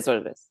 It is what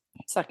it is.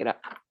 Suck it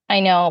up. I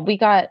know. We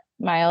got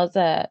Miles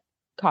a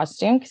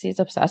costume because he's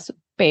obsessed with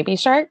Baby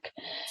Shark.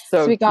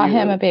 So we got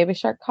him a Baby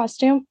Shark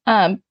costume.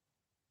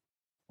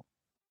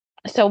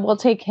 So we'll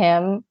take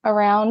him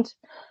around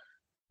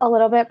a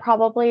little bit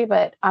probably,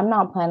 but I'm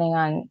not planning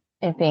on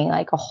it being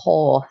like a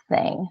whole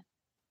thing.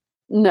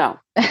 No.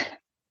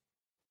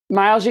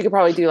 Miles, you could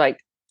probably do like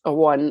a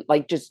one,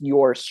 like just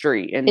your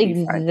street. And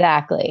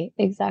exactly.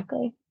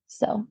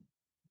 So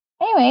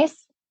anyways,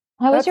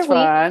 how was your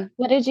week?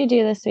 What did you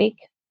do this week?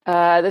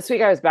 This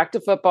week I was back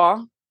to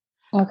football.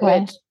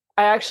 Okay. Which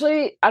I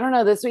don't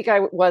know, this week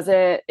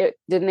it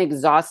didn't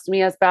exhaust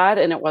me as bad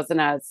and it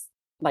wasn't as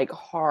like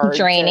hard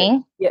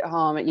draining to get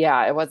home.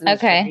 Yeah, it wasn't as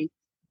draining,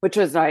 which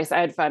was nice. I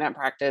had fun at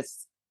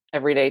practice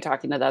every day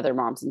talking to the other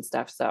moms and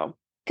stuff. So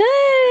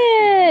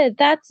good.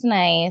 That's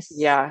nice.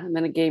 Yeah. And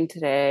then a game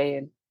today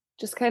and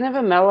just kind of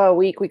a mellow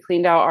week. We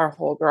cleaned out our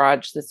whole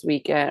garage this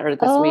week.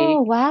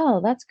 Oh,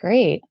 wow. That's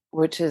great.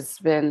 Which has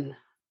been,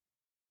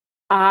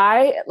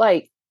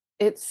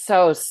 it's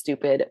so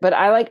stupid, but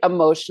I like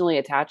emotionally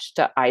attached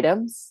to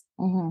items.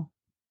 Mm-hmm.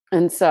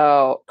 And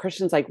so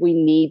Christian's like, we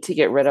need to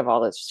get rid of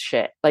all this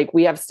shit. Like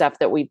we have stuff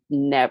that we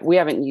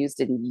haven't used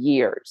in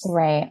years.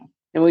 Right.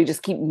 And we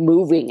just keep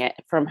moving it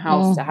from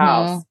house to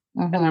house.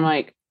 Mm-hmm. And I'm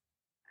like,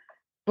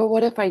 but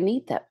what if I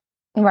need them?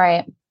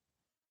 Right.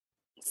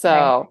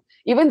 So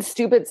even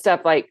stupid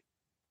stuff like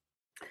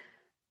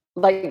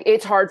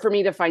it's hard for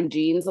me to find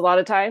jeans a lot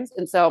of times.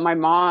 And so my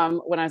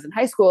mom, when I was in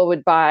high school,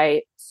 would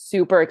buy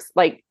super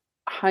like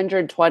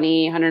 $120,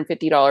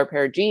 $150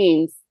 pair of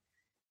jeans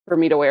for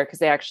me to wear because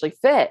they actually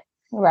fit.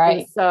 Right.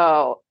 And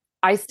so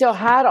I still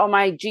had all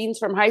my jeans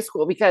from high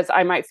school because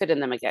I might fit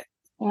in them again.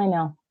 I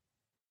know.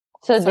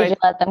 So did you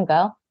let them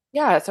go?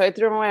 Yeah. So I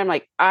threw them away. I'm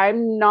like,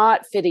 I'm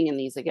not fitting in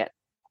these again.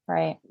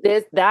 Right.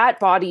 That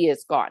body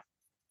is gone.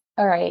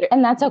 All right.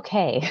 And that's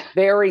okay.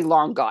 Very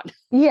long gone.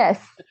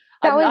 Yes.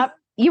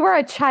 You were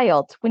a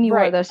child when you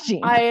wore those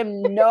jeans. I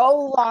am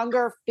no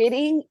longer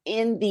fitting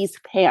in these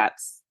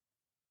pants.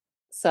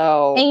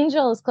 So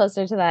Angel is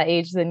closer to that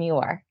age than you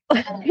are.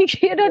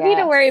 You don't need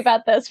to worry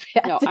about those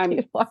pants. No, I'm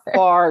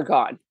far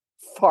gone.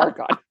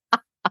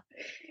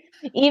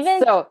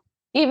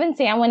 Even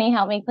Sam, when he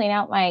helped me clean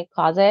out my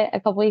closet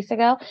a couple weeks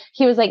ago,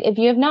 he was like, if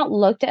you have not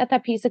looked at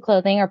that piece of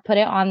clothing or put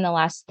it on the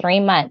last 3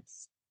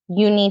 months,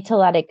 you need to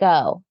let it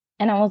go.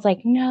 And I was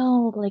like,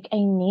 no, like I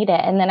need it.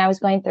 And then I was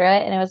going through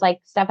it and it was like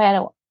stuff I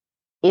had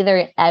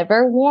either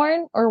ever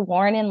worn or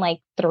worn in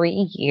like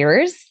 3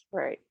 years.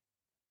 Right.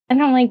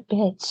 And I'm like,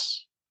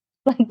 bitch,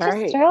 like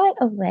just throw it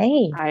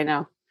away. I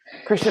know.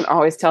 Christian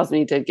always tells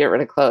me to get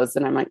rid of clothes.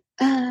 And I'm like,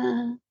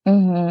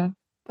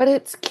 but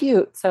it's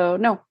cute. So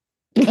no.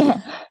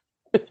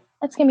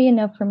 That's going to be a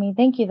no for me.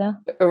 Thank you though.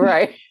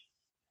 Right.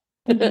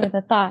 Thank you for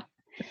the thought.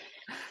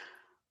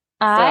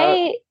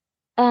 I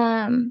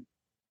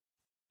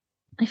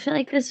feel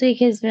like this week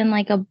has been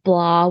like a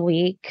blah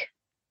week.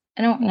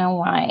 I don't know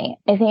why.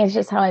 I think it's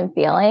just how I'm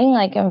feeling.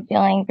 Like I'm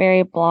feeling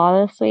very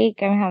blah this week.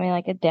 I'm having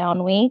like a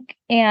down week,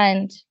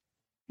 and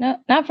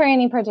not for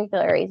any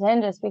particular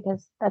reason, just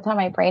because that's how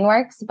my brain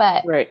works,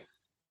 but right.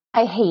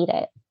 I hate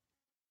it.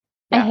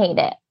 Yeah. I hate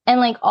it. And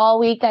like all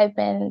week I've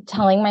been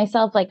telling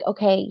myself like,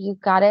 okay, you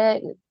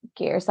gotta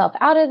get yourself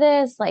out of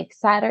this. Like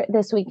Saturday,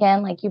 this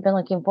weekend, like you've been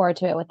looking forward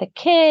to it with the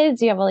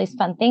kids. You have all these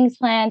fun things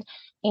planned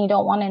and you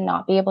don't want to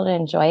not be able to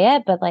enjoy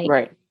it. But like,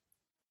 right.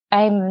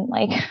 I'm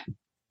like,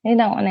 I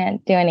don't want to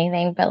do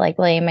anything but like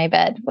lay in my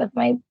bed with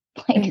my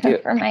blanket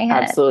over my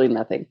head. Absolutely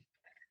nothing.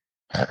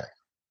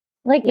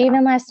 Like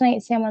even last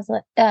night, Sam was,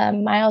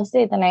 Miles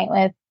stayed the night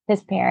with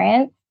his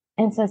parents.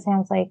 And so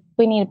Sam's like,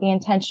 we need to be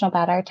intentional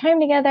about our time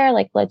together.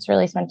 Like, let's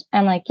really spend.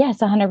 I'm like, yes,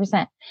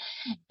 100%.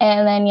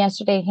 And then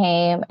yesterday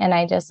came and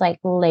I just like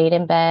laid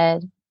in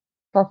bed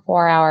for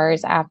 4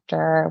 hours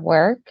after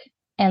work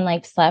and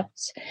like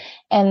slept.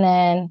 And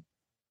then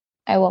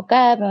I woke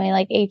up and we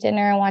like ate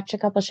dinner and watched a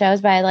couple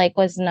shows, but I like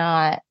was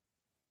not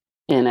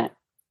in it.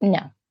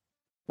 No.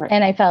 Right.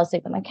 And I fell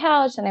asleep on the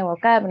couch and I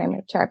woke up and I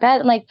moved to our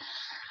bed.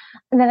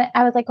 And then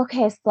I was like,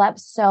 okay, I slept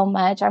so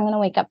much. I'm going to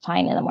wake up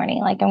fine in the morning.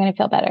 Like, I'm going to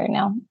feel better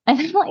now. And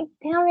I'm like,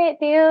 damn it,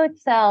 dude.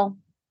 So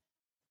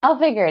I'll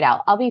figure it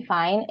out. I'll be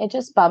fine. It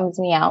just bums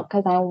me out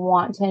because I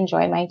want to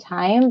enjoy my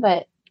time,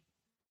 but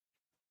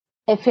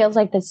it feels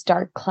like this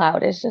dark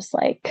cloud is just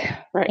like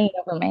hanging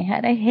over my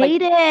head. I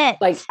hate it.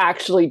 Like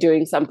actually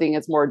doing something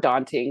is more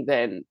daunting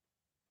than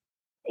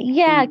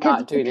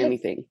not doing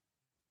anything.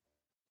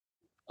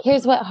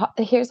 Here's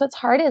what's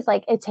hard is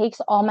like, it takes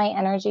all my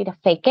energy to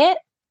fake it.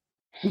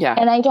 Yeah.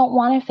 And I don't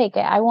want to fake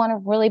it. I want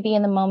to really be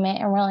in the moment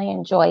and really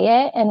enjoy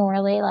it and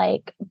really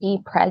like be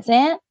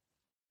present.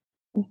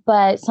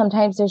 But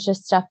sometimes there's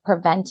just stuff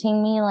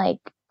preventing me like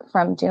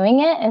from doing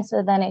it. And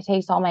so then it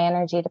takes all my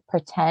energy to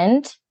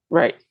pretend.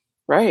 Right.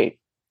 Right.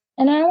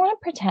 And I don't want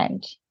to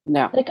pretend.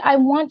 No. Like I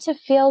want to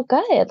feel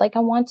good. Like I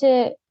want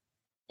to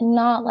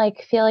not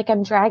like feel like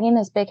I'm dragging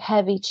this big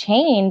heavy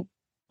chain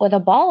with a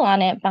ball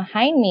on it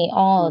behind me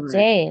all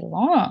day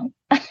long.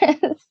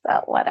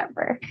 So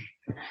whatever.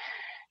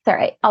 It's all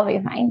right. I'll be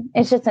fine.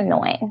 It's just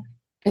annoying.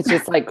 It's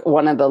just like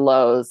one of the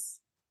lows.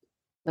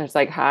 There's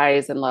like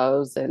highs and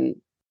lows and.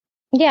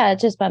 Yeah, it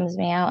just bums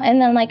me out.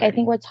 And then like, I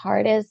think what's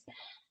hard is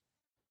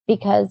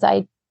because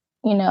I,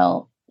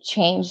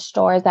 changed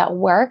stores at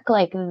work,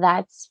 like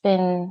that's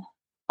been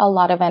a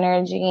lot of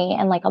energy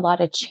and like a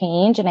lot of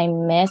change. And I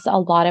miss a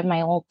lot of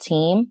my old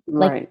team,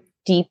 like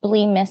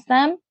deeply miss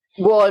them.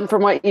 Well, and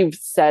from what you've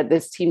said,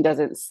 this team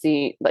doesn't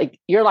see like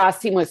your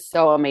last team was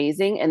so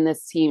amazing and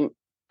this team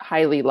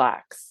highly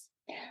lacks.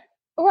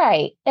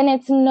 Right. And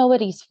it's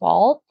nobody's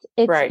fault.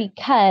 It's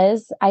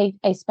because I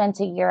spent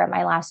a year at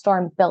my last store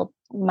and built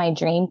my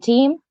dream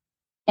team.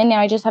 And now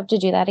I just have to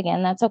do that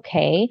again. That's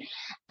okay.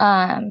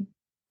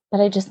 But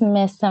I just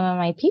miss some of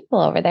my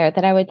people over there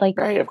that I would like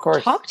of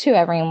course. talk to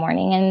every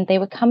morning. And they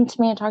would come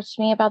to me and talk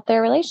to me about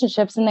their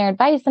relationships and their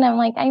advice. And I'm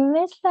like, I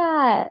miss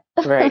that.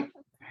 Right.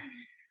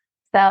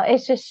 So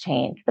it's just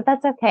changed, but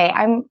that's okay.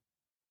 I'm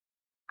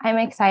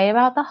excited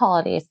about the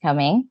holidays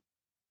coming.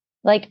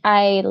 Like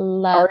I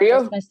love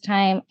Christmas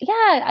time.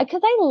 Yeah,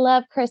 because I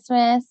love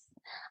Christmas.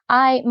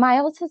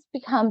 Miles has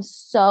become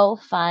so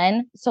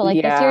fun. So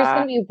like this year is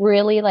going to be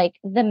really like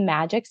the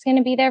magic's going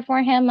to be there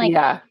for him.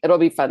 Like it'll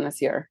be fun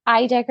this year.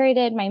 I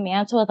decorated my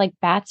mantle with like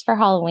bats for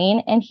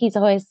Halloween and he's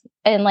always,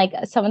 and like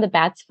some of the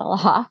bats fell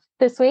off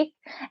this week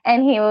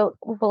and he will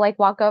like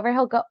walk over.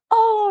 He'll go,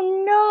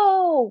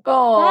 oh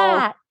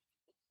no,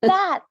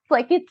 that's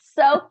like, it's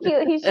so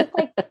cute. He's just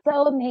like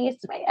so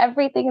amazed by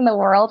everything in the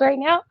world right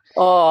now.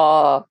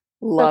 Oh,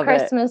 love it. So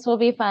Christmas will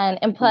be fun.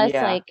 And plus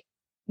like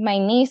my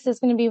niece is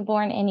going to be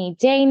born any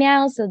day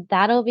now. So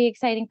that'll be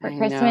exciting for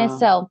Christmas.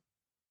 So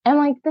I'm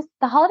like,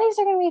 the holidays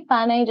are going to be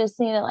fun. I just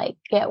need to like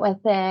get with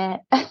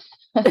it.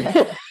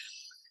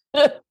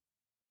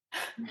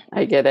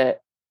 I get it.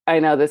 I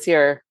know this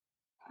year,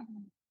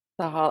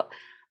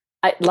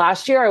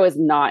 last year I was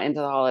not into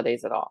the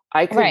holidays at all.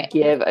 I could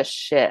give a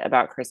shit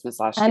about Christmas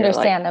last year.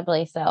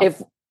 Understandably so.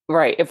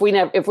 If we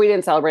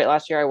didn't celebrate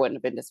last year, I wouldn't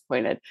have been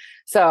disappointed.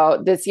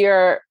 So this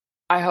year,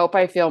 I hope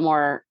I feel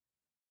more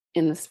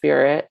in the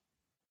spirit,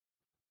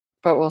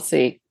 but we'll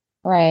see.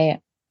 Right.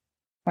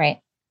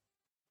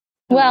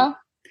 Well,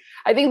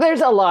 I think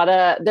there's a lot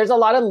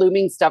of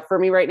looming stuff for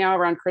me right now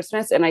around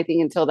Christmas. And I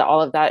think until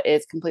all of that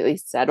is completely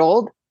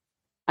settled,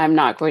 I'm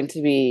not going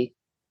to be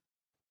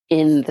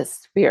in the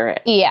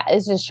spirit. Yeah.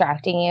 It's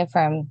distracting you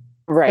from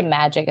the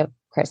magic of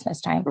Christmas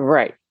time.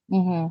 Right.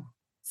 Mm-hmm.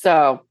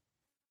 So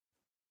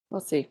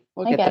we'll see.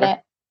 We'll get there. It.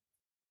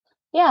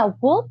 Yeah,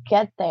 we'll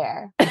get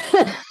there.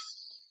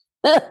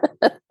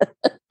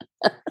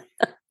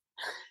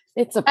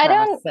 It's a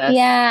process.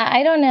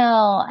 I don't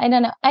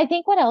know. I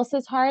think what else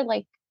is hard,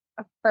 like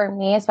for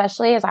me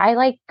especially, is I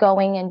like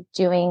going and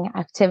doing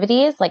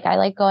activities. Like I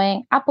like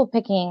going apple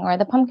picking or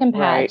the pumpkin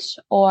patch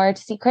or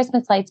to see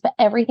Christmas lights, but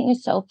everything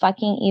is so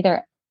fucking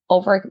either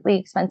overly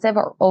expensive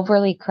or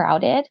overly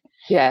crowded.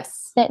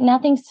 Yes. That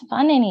nothing's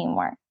fun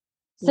anymore.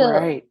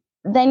 So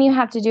then you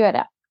have to do it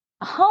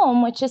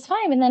home, which is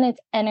fine. And then it's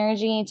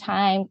energy,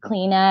 time,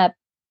 cleanup,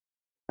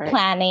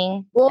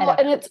 planning. Well,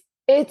 and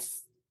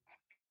it's,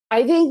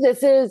 I think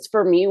this is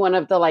for me, one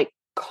of the like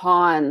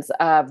cons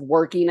of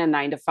working a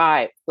 9 to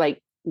 5.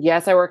 Like,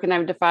 yes, I work a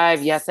 9 to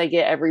 5. Yes, I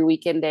get every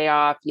weekend day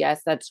off.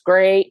 Yes, that's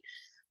great.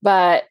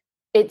 But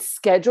it's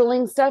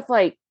scheduling stuff.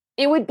 Like,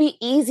 it would be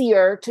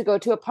easier to go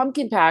to a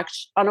pumpkin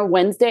patch on a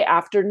Wednesday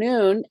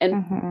afternoon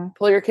and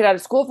pull your kid out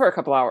of school for a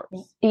couple hours.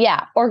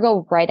 Yeah. Or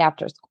go right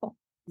after school.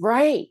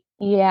 Right.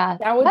 Yeah.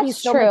 That would be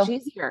so much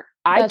easier.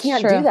 I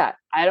can't do that.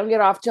 I don't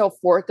get off till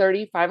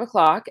 4:30, 5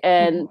 o'clock.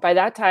 And by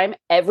that time,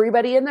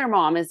 everybody and their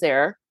mom is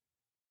there.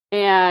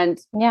 And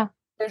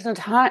there's no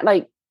time.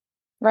 Like,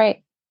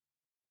 right.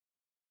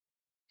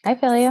 I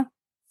feel you.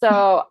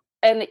 So,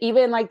 and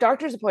even like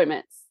doctor's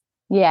appointments.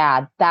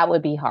 Yeah, that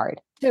would be hard.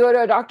 To go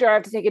to a doctor, I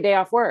have to take a day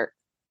off work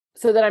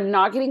so that I'm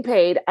not getting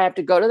paid. I have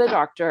to go to the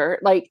doctor.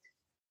 Like,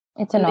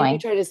 it's annoying. You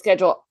try to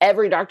schedule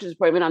every doctor's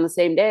appointment on the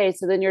same day.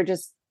 So then you're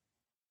just,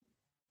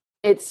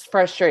 it's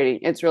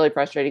frustrating. It's really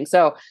frustrating.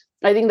 So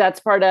I think that's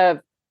part of,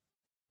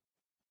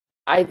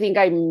 I think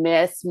I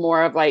miss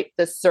more of like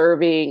the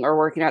serving or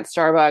working at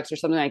Starbucks or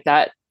something like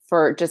that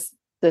for just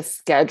the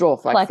schedule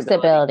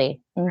flexibility.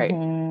 Right.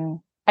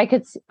 I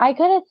could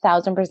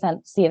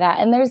 1,000% see that.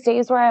 And there's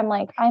days where I'm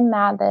like, I'm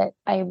mad that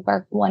I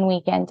work one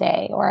weekend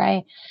day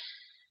or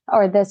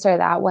this or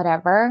that,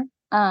 whatever.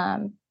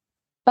 But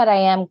I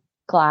am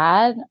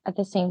glad at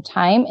the same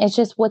time. It's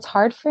just what's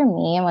hard for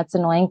me and what's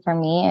annoying for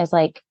me is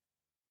like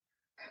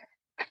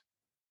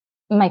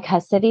my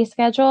custody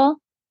schedule,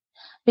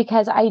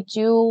 because I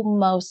do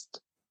most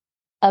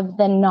of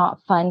the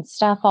not fun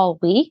stuff all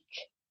week.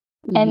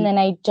 And then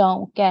I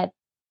don't get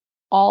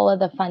all of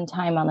the fun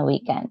time on the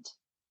weekend.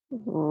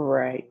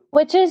 Right.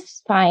 Which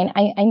is fine.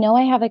 I know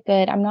I have it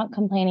good. I'm not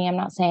complaining. I'm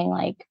not saying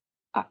like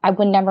I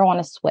would never want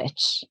to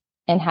switch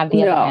and have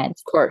the other end.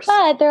 Of course.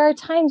 But there are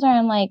times where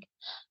I'm like,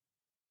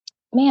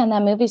 man,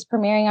 that movie's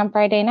premiering on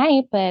Friday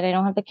night, but I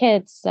don't have the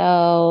kids.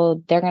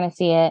 So they're going to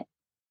see it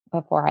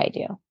before I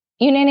do.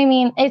 You know what I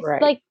mean? It's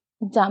like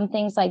dumb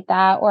things like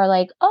that. Or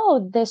like,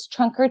 oh, this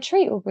trunk or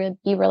treat would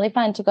be really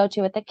fun to go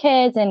to with the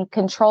kids and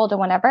controlled or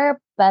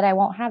whatever, but I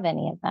won't have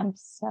any of them.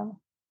 So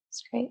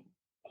it's great.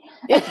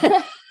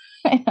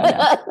 I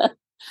don't know.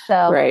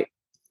 So,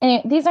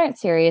 and these aren't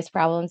serious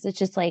problems. It's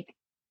just like,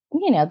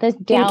 the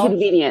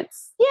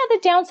inconvenience. Yeah, the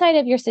downside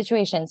of your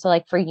situation. So,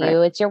 like for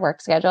you, it's your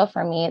work schedule.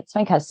 For me, it's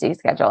my custody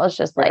schedule. It's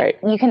just like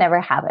you can never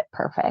have it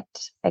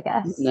perfect, I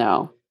guess.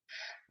 No,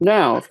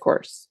 of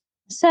course.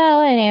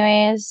 So,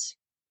 anyways,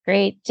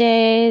 great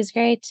days,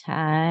 great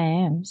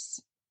times.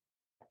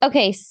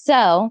 Okay,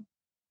 so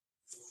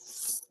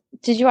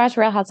did you watch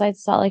Real Housewives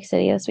of Salt Lake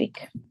City this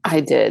week? I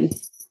did.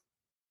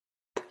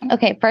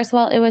 Okay, first of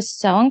all, it was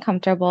so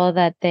uncomfortable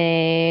that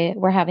they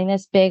were having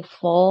this big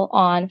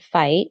full-on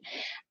fight,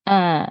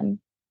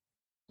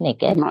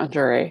 naked.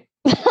 Lingerie.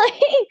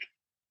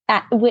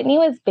 Whitney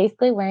was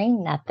basically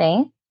wearing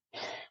nothing.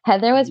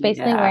 Heather was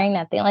basically wearing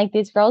nothing. Like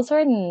these girls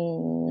were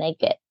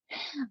naked.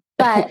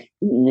 But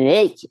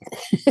naked.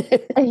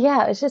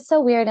 Yeah, it was just so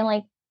weird. And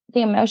like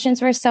the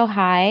emotions were so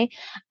high.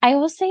 I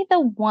will say the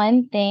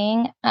one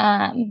thing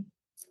that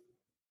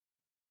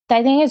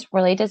I think is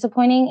really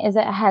disappointing is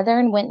that Heather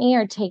and Whitney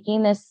are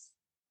taking this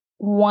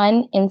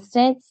one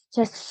instance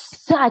to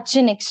such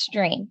an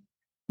extreme.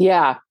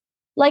 Yeah.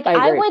 Like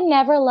I would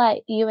never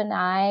let you and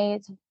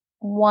I's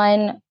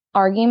one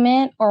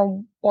argument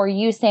or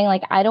you saying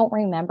like, I don't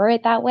remember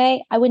it that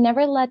way. I would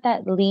never let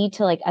that lead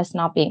to like us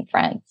not being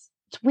friends.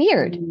 It's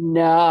weird.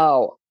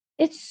 No.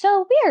 It's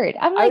so weird.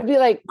 I'd be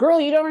like,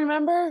 girl, you don't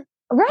remember?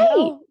 Right.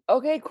 No?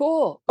 Okay,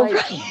 cool. Like,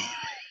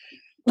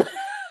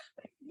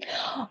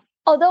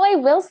 although I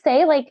will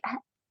say, like,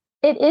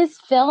 it is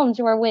filmed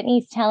where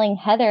Whitney's telling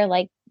Heather,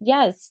 like,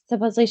 yes,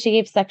 supposedly she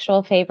gave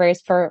sexual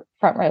favors for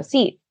front row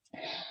seats.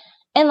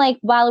 And like,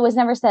 while it was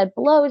never said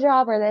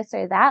blowjob or this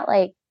or that,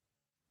 like,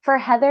 for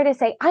Heather to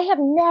say, I have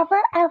never,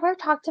 ever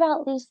talked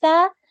about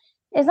Lisa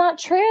is not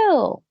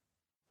true.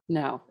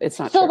 No, it's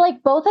not true. So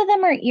like, both of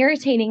them are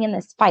irritating in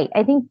this fight.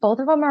 I think both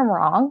of them are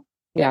wrong.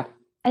 Yeah.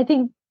 I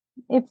think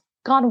it's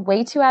gone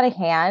way too out of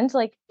hand.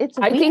 Like, it's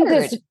weird.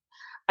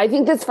 I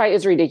think this fight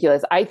is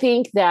ridiculous. I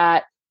think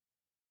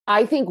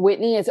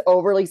Whitney is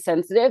overly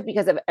sensitive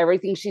because of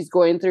everything she's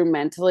going through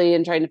mentally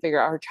and trying to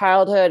figure out her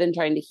childhood and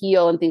trying to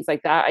heal and things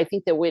like that. I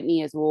think that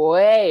Whitney is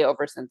way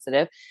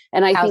oversensitive.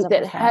 And I think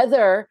that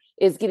Heather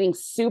is getting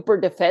super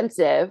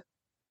defensive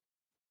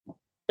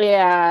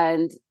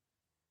and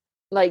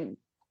like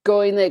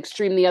going the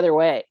extreme the other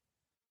way.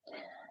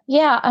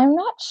 Yeah, I'm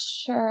not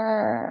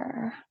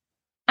sure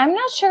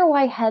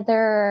why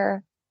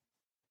Heather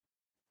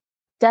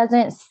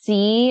doesn't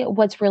see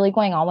what's really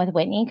going on with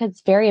Whitney, because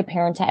it's very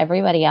apparent to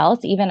everybody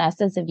else, even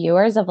us as the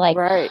viewers, of like,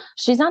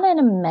 she's not in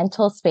a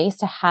mental space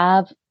to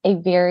have a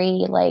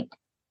very like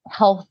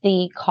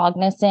healthy,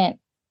 cognizant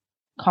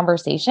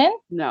conversation.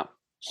 No,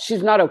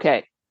 she's not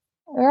okay.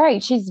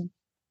 Right. She's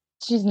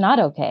not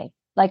okay.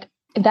 Like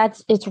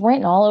it's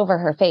written all over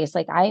her face.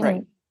 Like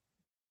I'm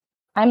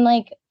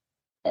like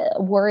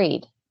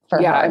worried for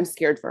her. Yeah, I'm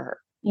scared for her.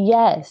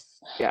 Yes.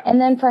 Yeah. And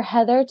then for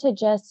Heather to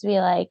just be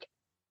like,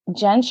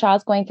 Jen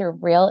Shah's going through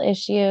real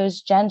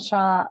issues. Jen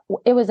Shah,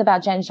 it was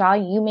about Jen Shah.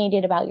 You made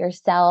it about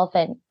yourself.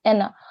 And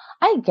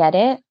I get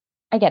it.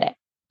 I get it.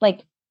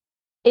 Like,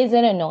 is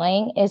it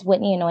annoying? Is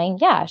Whitney annoying?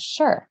 Yeah,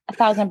 sure.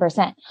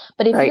 1,000%.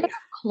 But if you're the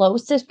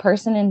closest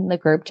person in the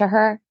group to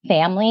her,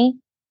 family,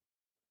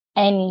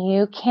 and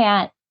you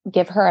can't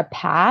give her a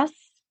pass,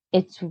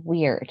 it's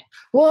weird.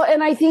 Well,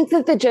 and I think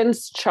that the Jen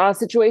Shah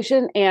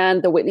situation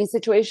and the Whitney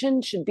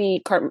situation should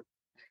be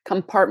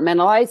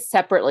compartmentalized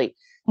separately.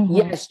 Mm-hmm.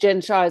 Yes,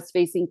 Jen Shah is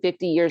facing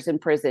 50 years in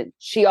prison.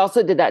 She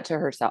also did that to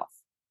herself.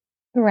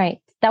 Right.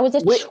 That was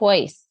a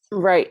choice.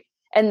 Right.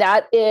 And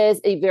that is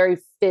a very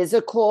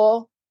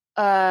physical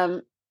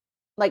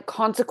like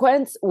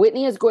consequence.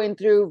 Whitney is going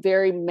through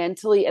very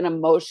mentally and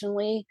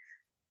emotionally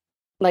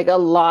like a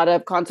lot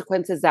of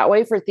consequences that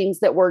way for things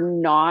that were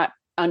not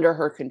under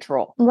her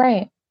control.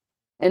 Right.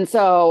 And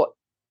so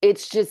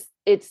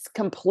it's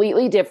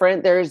completely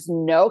different. There's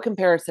no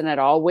comparison at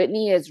all.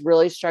 Whitney is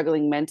really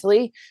struggling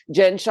mentally.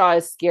 Jen Shah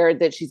is scared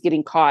that she's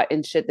getting caught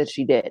in shit that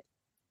she did.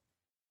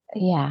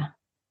 Yeah.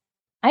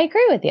 I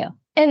agree with you.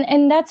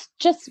 And that's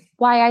just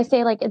why I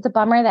say, like, it's a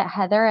bummer that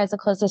Heather, as the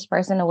closest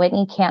person to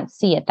Whitney, can't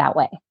see it that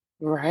way.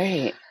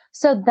 Right.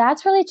 So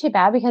that's really too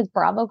bad, because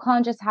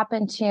BravoCon just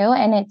happened too.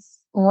 And it's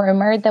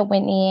rumored that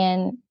Whitney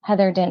and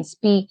Heather didn't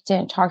speak,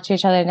 didn't talk to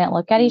each other, didn't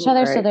look at each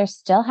other. Right. So they're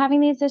still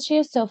having these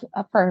issues. So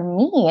for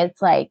me,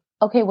 it's like,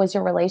 okay, was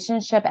your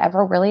relationship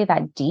ever really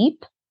that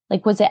deep?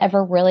 Like, was it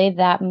ever really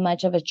that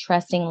much of a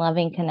trusting,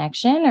 loving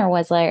connection, or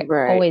was like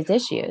always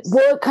issues?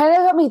 Well, it kind of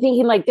got me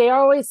thinking, like, they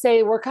always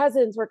say, we're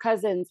cousins,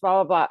 blah,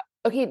 blah, blah.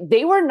 Okay,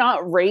 they were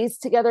not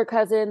raised together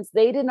cousins.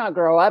 They did not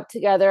grow up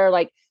together.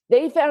 Like,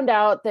 they found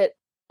out that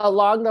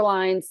along the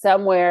line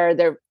somewhere,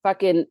 their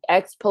fucking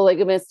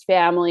ex-polygamist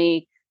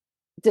family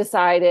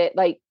decided,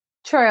 like...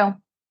 True.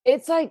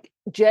 It's like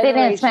generation...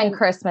 They didn't spend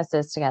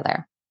Christmases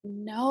together.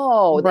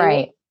 No.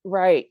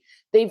 Right.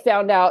 They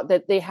found out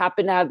that they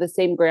happened to have the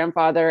same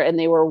grandfather, and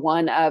they were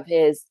one of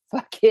his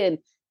fucking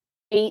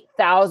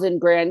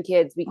 8,000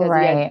 grandkids because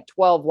he had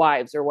 12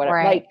 wives or whatever.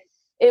 Right. Like,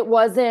 it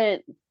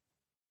wasn't,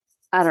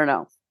 I don't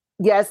know.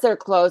 Yes, they're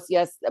close.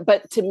 Yes.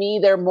 But to me,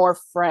 they're more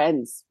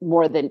friends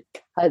more than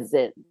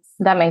cousins.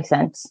 That makes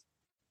sense.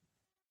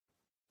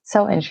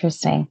 So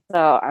interesting.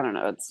 So I don't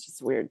know. It's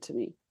just weird to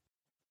me.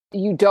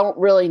 You don't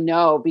really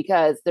know,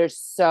 because there's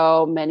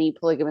so many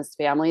polygamous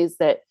families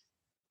that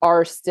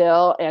are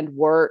still and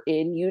were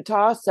in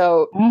Utah.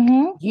 So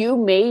you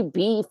may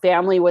be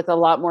family with a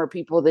lot more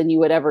people than you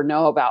would ever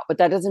know about, but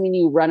that doesn't mean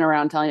you run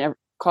around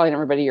calling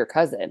everybody your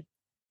cousin.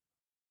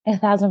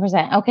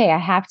 1,000%. Okay. I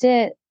have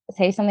to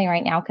say something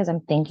right now, because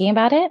I'm thinking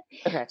about it.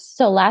 Okay.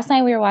 So last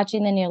night we were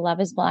watching the new Love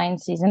is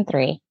Blind season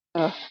 3.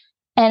 And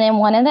in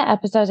one of the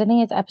episodes, I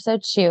think it's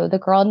episode 2, the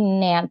girl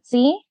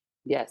Nancy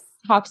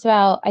talks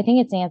about, I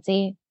think it's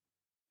Nancy.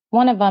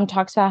 One of them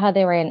talks about how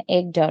they were an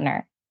egg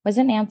donor. Was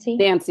it Nancy?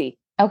 Nancy.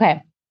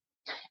 Okay.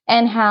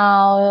 And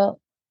how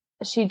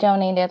she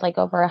donated like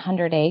over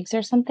 100 eggs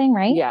or something,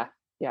 right? Yeah.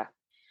 Yeah.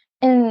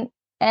 And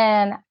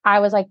I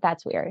was like,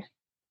 that's weird.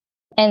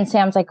 And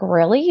Sam's like,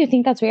 really? You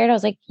think that's weird? I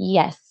was like,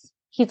 yes.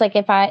 He's like,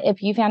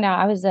 if you found out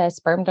I was a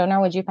sperm donor,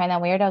 would you find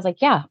that weird? I was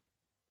like, yeah.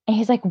 And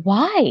he's like,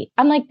 why?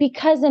 I'm like,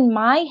 because in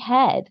my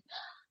head,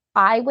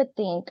 I would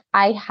think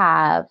I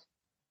have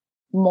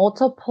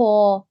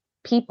multiple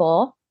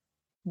people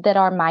that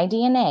are my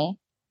DNA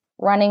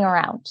running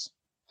around.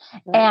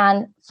 Right.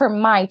 And for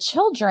my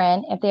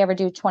children, if they ever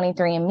do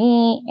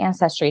 23andMe,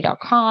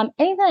 Ancestry.com,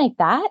 anything like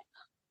that,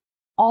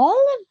 all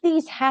of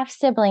these half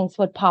siblings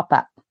would pop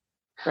up.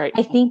 Right.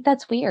 I think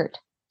that's weird.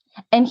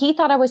 And he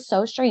thought I was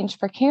so strange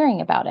for caring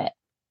about it.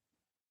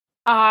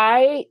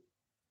 I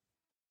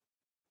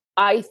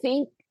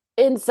think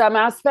in some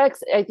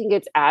aspects, I think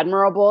it's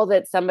admirable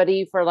that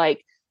somebody for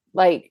like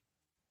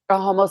a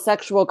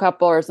homosexual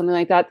couple or something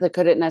like that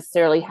couldn't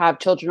necessarily have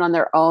children on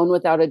their own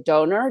without a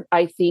donor.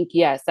 I think,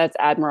 yes, that's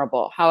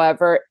admirable.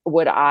 However,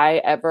 would I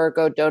ever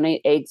go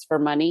donate eggs for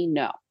money?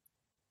 No.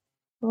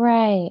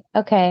 Right.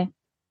 Okay.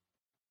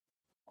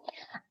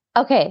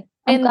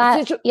 I'm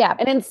glad.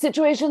 And in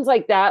situations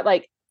like that,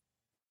 like,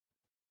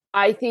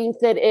 I think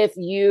that if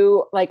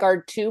you like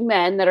are two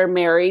men that are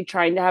married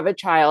trying to have a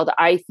child,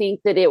 I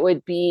think that it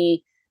would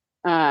be,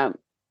 to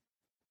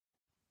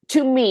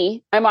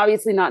me, I'm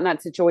obviously not in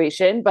that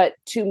situation, but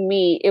to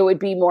me, it would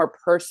be more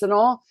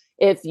personal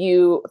if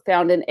you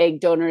found an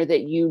egg donor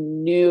that you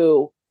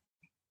knew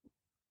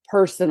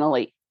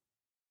personally.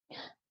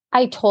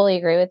 I totally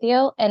agree with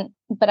you.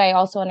 But I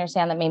also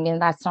understand that maybe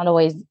that's not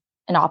always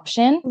an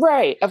option.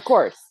 Right. Of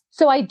course.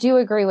 So I do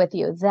agree with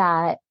you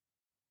that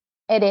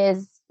it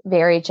is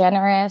very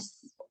generous.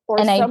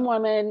 Or some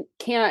women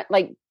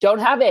don't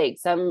have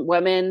eggs. Some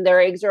women, their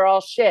eggs are all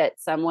shit.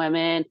 Some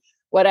women,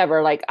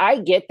 whatever. Like, I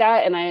get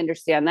that and I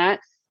understand that.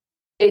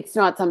 It's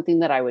not something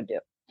that I would do.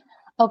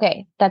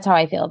 Okay. That's how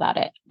I feel about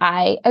it.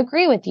 I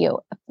agree with you.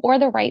 For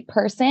the right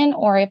person,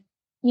 or if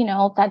you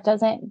know, that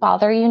doesn't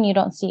bother you and you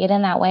don't see it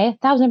in that way,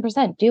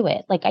 1,000% do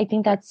it. Like, I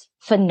think that's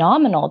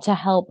phenomenal to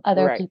help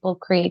other people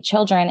create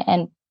children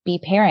and be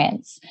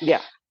parents.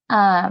 Yeah.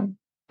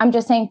 I'm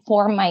just saying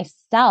for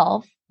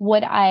myself,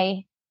 would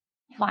I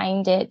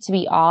find it to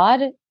be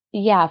odd?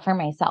 Yeah, for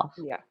myself.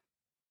 Yeah.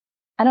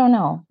 I don't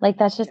know. Like,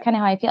 that's just kind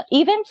of how I feel.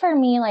 Even for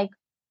me, like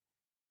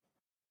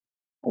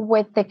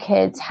with the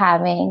kids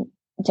having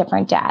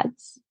different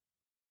dads,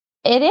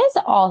 it is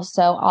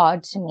also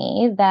odd to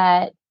me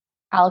that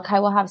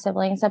Alakai will have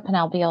siblings that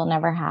Penelope will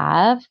never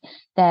have,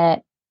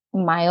 that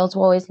Miles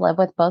will always live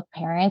with both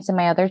parents and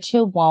my other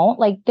two won't.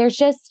 Like, there's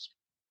just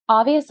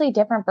obviously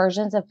different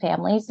versions of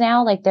families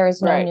now. Like,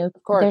 there's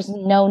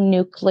no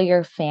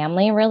nuclear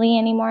family really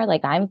anymore.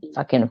 Like, I'm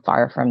fucking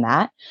far from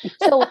that.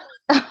 So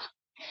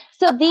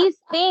so these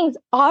things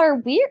are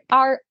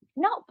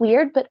not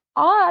weird, but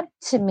odd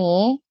to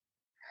me.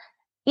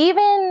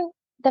 Even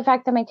the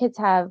fact that my kids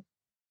have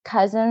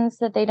cousins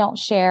that they don't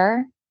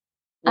share.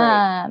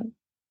 And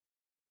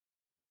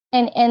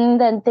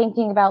then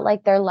thinking about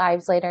like their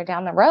lives later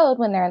down the road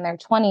when they're in their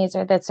 20s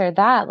or this or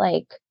that,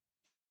 like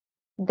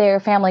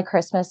their family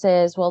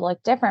Christmases will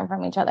look different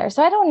from each other.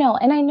 So I don't know.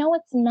 And I know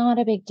it's not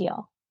a big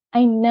deal.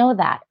 I know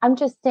that. I'm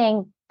just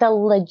saying the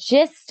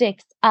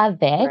logistics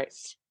of it. Right.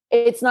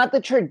 It's not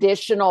the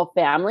traditional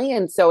family.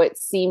 And so it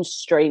seems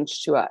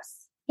strange to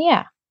us.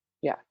 Yeah.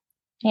 Yeah.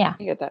 Yeah.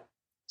 I get that.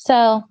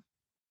 So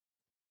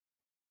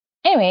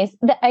anyways,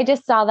 I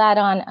just saw that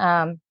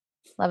on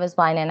Love is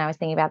Blind and I was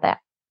thinking about that.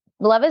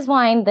 Love is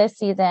Blind this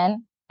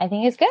season, I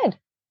think is good.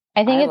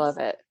 I love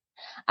it.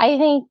 I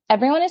think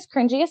everyone is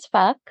cringy as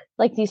fuck.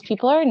 Like, these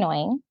people are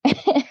annoying,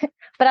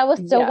 but I will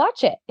still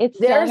watch it. It's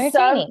so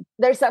entertaining.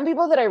 There's some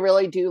people that I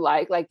really do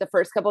like the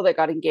first couple that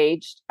got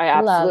engaged. I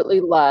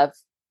absolutely love.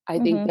 I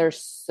think they're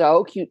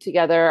so cute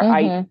together.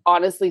 I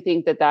honestly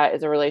think that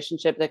is a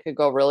relationship that could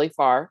go really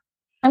far.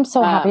 I'm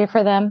so happy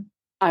for them.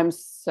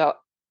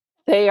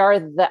 They are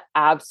the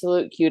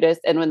absolute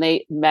cutest. And when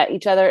they met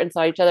each other and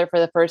saw each other for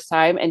the first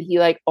time, and he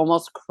like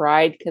almost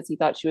cried because he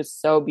thought she was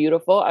so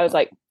beautiful, I was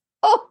like,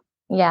 oh,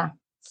 yeah,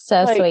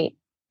 so sweet.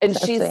 And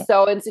she's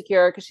so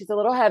insecure because she's a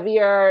little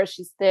heavier.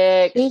 She's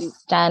thick. She's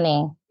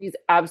stunning. She's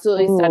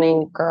absolutely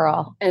stunning,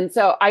 girl. And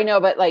so I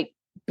know, but like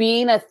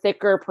being a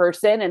thicker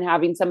person and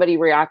having somebody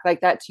react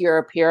like that to your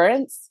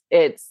appearance,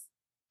 it's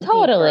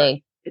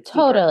totally.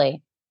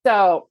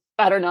 So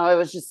I don't know. It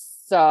was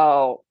just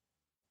so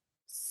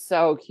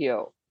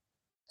cute.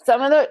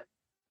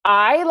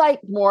 I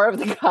like more of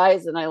the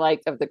guys than I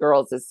liked of the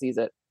girls this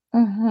season.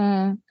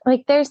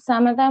 Like, there's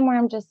some of them where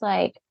I'm just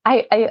like,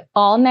 I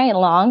all night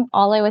long,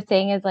 all I was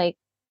saying is like,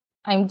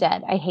 I'm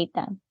dead. I hate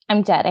them.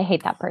 I'm dead. I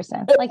hate that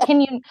person. Like,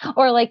 can you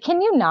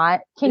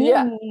not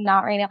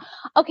right now?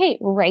 Okay.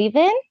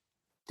 Raven.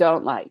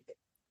 Don't like.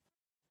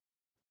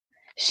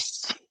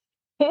 She's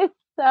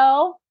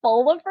so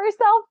full of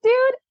herself,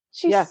 dude.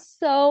 She's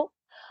so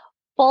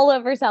full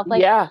of herself.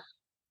 Like,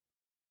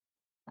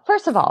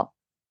 first of all,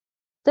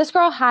 this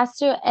girl has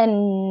to,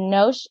 and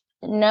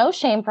no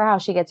shame for how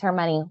she gets her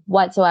money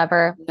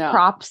whatsoever. No.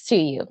 Props to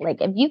you.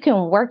 Like, if you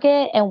can work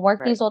it and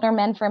work these older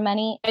men for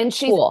money, and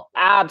she's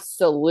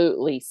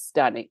absolutely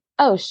stunning.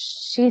 Oh,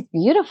 she's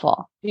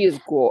beautiful. She is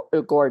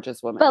a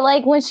gorgeous woman. But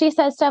like, when she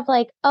says stuff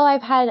like, "Oh,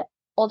 I've had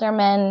older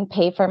men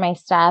pay for my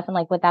stuff," and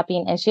like, would that be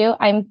an issue?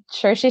 I'm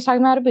sure she's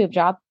talking about a boob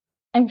job.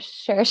 I'm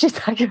sure she's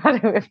talking about a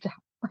boob job.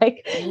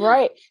 Like,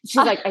 right? She's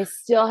like, I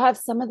still have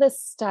some of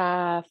this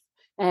stuff.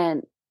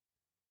 And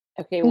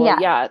okay, well,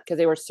 because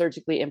they were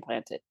surgically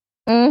implanted.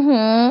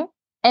 And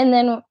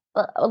then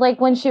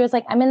like when she was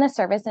like, I'm in the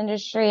service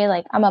industry,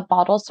 like I'm a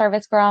bottle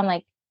service girl. I'm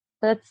like,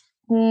 that's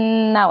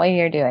not what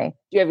you're doing.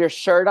 Do you have your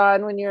shirt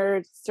on when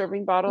you're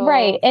serving bottles?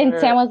 Right. And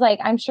Sam was like,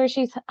 I'm sure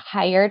she's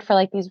hired for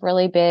like these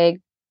really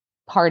big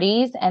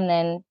parties. And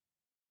then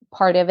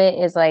part of it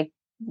is like,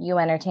 you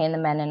entertain the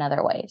men in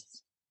other ways.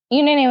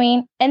 You know what I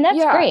mean? And that's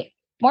great.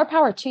 More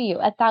power to you,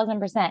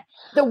 1,000%.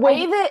 The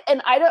way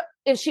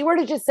if she were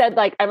to just said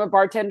like, I'm a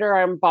bartender,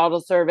 I'm bottle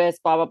service,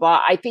 blah, blah,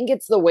 blah. I think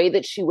it's the way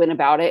that she went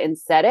about it and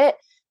said it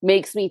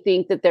makes me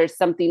think that there's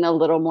something a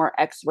little more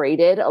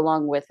X-rated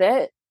along with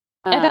it.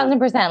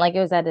 1,000%. Like, it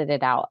was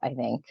edited out, I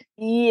think.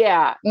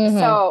 Yeah.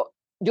 So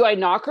do I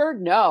knock her?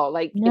 No.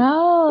 Like,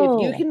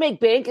 no. If you can make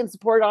bank and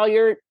support all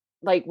your,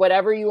 like,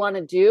 whatever you want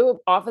to do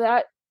off of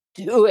that,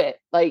 do it.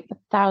 Like,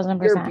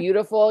 1,000%. You're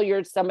beautiful.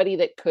 You're somebody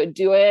that could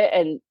do it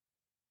and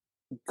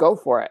go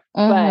for it.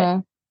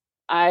 But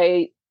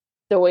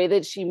the way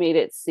that she made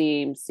it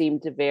seemed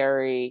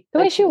very... The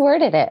way she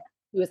worded it.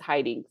 She was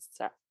hiding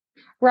stuff.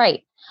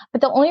 Right.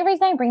 But the only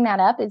reason I bring that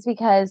up is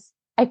because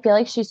I feel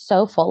like she's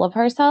so full of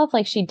herself.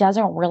 Like, she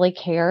doesn't really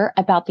care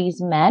about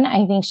these men.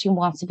 I think she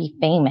wants to be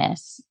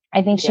famous.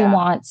 I think she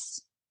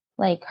wants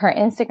like her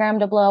Instagram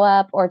to blow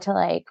up or to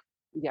like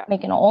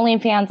make an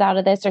OnlyFans out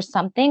of this or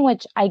something,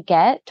 which I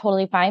get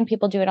totally fine.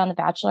 People do it on The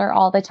Bachelor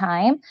all the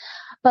time.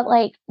 But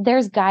like,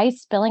 there's guys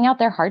spilling out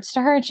their hearts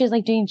to her and she's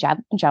like doing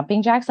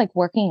jumping jacks, like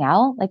working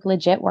out, like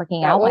legit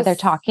working out while they're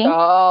talking.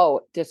 Oh,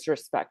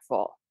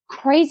 disrespectful.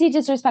 crazy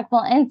disrespectful.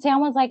 And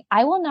Sam was like,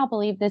 I will not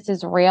believe this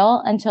is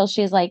real until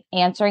she's like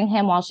answering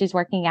him while she's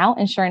working out.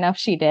 And sure enough,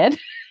 she did.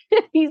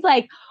 He's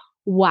like,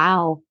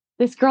 wow,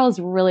 this girl is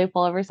really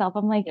full of herself.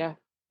 I'm like, yeah.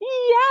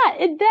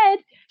 And then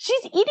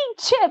she's eating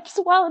chips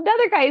while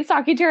another guy is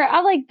talking to her.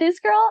 I'm like, this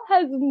girl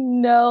has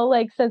no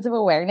like sense of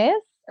awareness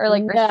or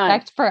like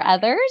respect for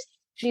others.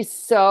 She's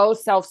so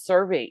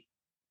self-serving.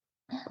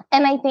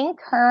 And I think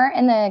her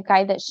and the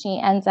guy that she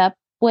ends up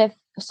with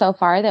so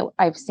far that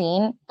I've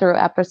seen through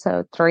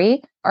episode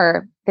 3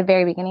 or the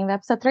very beginning of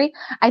episode 3,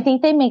 I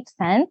think they make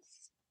sense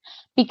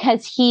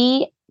because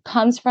he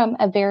comes from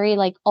a very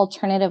like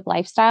alternative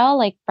lifestyle,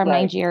 like from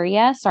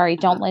Nigeria. Sorry,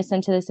 don't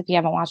listen to this if you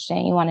haven't watched it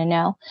and you want to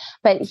know.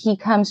 But he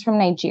comes from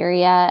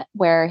Nigeria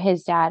where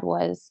his dad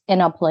was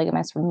in a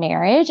polygamous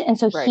marriage. And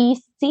so he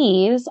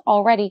sees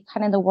already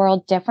kind of the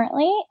world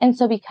differently. And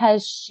so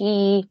because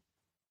she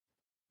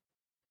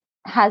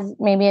has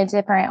maybe a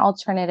different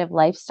alternative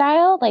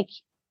lifestyle, like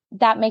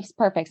that makes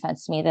perfect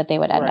sense to me that they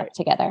would end up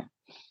together.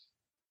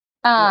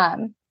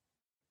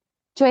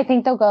 Do I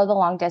think they'll go the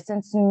long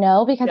distance?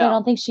 No, because I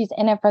don't think she's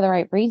in it for the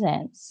right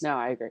reasons. No,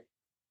 I agree.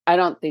 I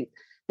don't think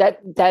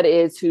that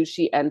is who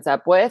she ends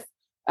up with.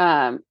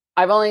 I've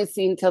only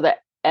seen till the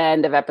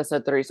end of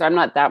episode 3, so I'm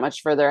not that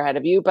much further ahead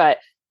of you, but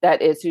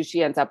that is who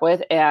she ends up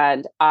with.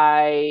 And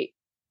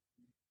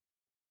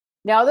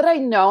now that I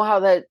know how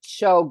the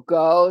show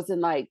goes and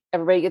like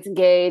everybody gets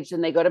engaged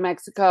and they go to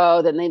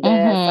Mexico, then they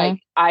this, like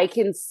I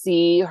can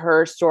see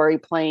her story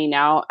playing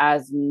out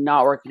as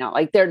not working out.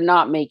 Like they're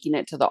not making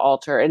it to the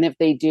altar. And if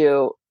they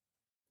do,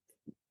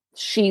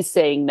 she's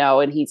saying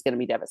no and he's going to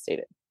be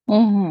devastated.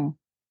 I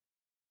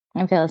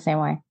feel the same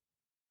way.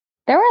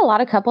 There were a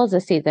lot of couples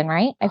this season,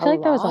 right? I feel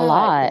like there was a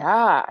lot.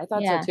 Yeah, I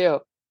thought so too.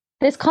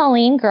 This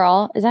Colleen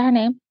girl, is that her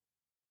name?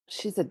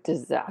 She's a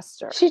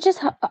disaster. She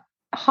just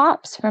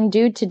hops from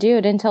dude to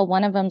dude until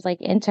one of them's like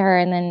into her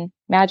and then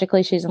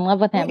magically she's in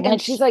love with him.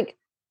 And she's like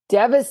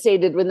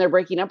devastated when they're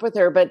breaking up with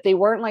her, but they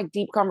weren't like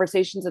deep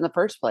conversations in the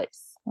first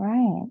place.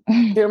 Right.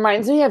 It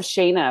reminds me of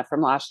Shayna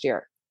from last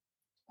year.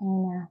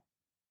 Yeah.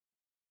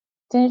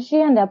 Didn't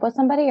she end up with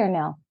somebody or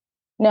no?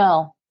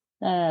 No.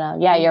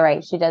 Yeah, you're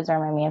right. She does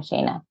remind me of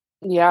Shayna.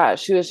 Yeah,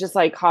 she was just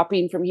like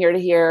hopping from here to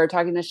here,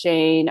 talking to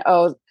Shane.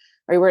 Oh,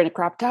 are you wearing a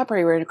crop top? Are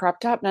you wearing a crop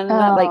top? No.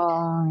 Like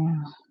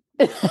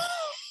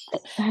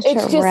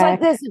it's just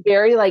like this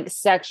very like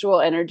sexual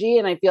energy.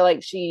 And I feel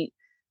like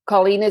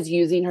Colleen is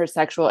using her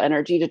sexual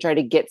energy to try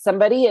to get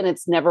somebody and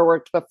it's never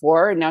worked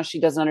before. And now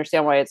she doesn't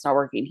understand why it's not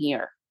working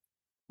here.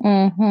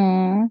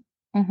 I'm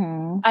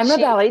a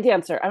ballet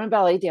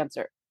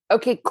dancer.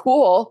 Okay,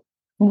 cool.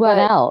 What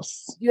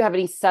else? Do you have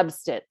any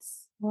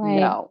substance? Right.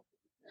 No,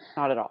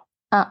 not at all.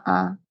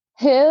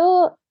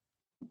 Who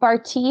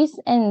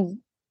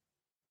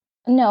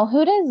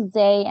does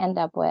Zay end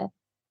up with?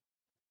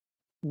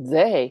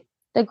 Zay?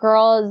 The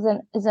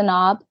girl is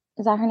Zanab.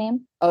 Is that her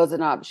name? Oh,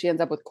 Zanab. She ends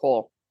up with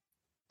Cole.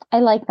 I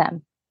like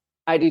them.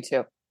 I do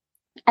too.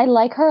 I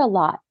like her a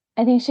lot.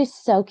 I think she's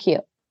so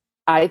cute.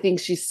 I think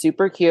she's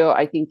super cute.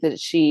 I think that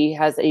she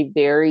has a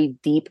very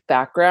deep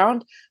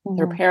background.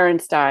 Her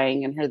parents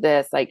dying and her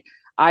this. Like,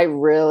 I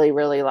really,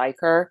 really like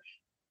her.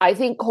 I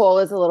think Cole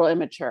is a little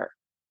immature.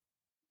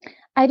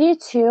 I do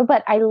too,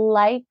 but I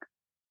like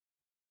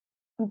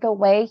the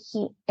way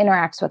he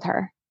interacts with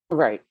her.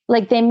 Right.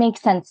 Like, they make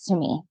sense to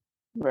me.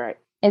 Right.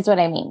 Is what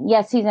I mean.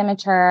 Yes, he's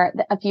immature.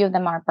 A few of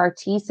them are.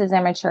 Bartise is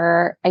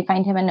immature. I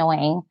find him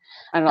annoying.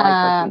 I don't like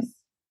Bartise.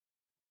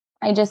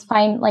 I just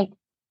find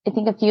I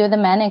think a few of the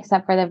men,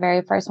 except for the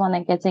very first one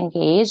that gets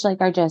engaged,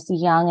 like are just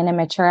young and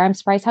immature. I'm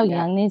surprised how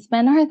young these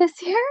men are this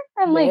year.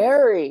 I'm like,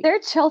 they're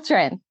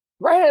children.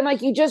 Right. I'm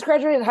like, you just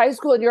graduated high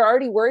school and you're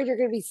already worried you're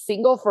going to be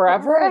single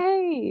forever.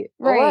 Right.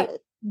 What?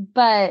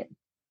 But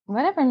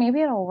whatever,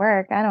 maybe it'll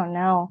work. I don't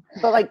know.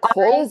 But like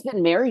Cole has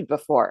been married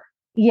before.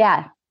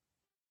 Yeah.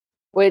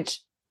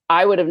 Which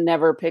I would have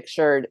never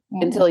pictured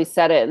until he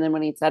said it. And then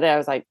when he said it, I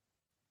was like,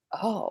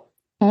 oh,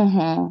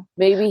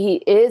 maybe he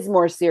is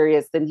more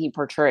serious than he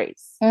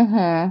portrays.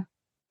 I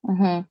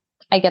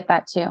get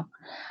that too.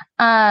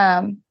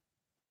 I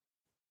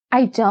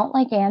don't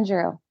like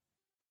Andrew.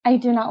 I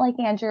do not like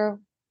Andrew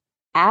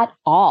at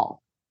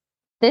all.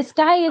 This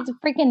guy is a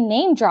freaking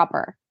name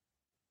dropper.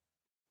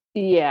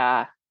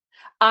 Yeah.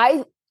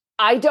 I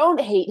don't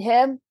hate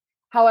him.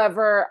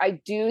 However, I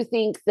do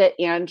think that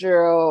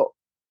Andrew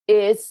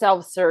is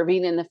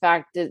self-serving in the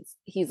fact that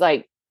he's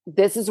like,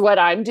 this is what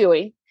I'm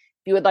doing.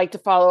 If you would like to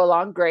follow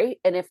along, great.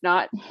 And if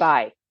not,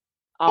 bye.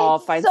 I'll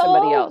find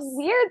somebody else.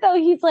 Weird though.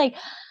 He's like,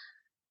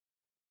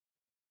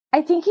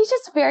 I think he's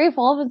just very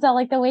full of himself.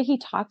 Like the way he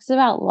talks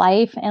about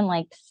life and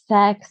like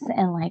sex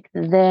and like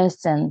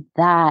this and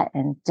that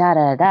and da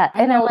da da.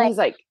 And I'm like, he's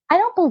like, I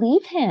don't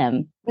believe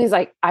him. He's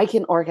like, I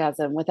can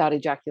orgasm without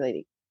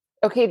ejaculating.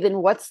 Okay, then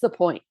what's the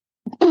point?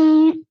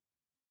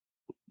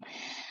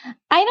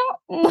 I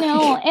don't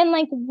know. And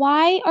like,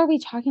 why are we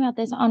talking about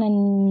this on a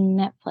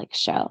Netflix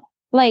show?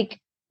 Like,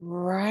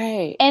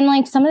 right. And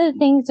like some of the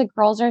things the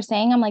girls are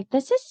saying, I'm like,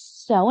 this is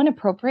so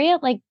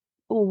inappropriate. Like,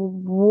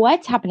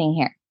 what's happening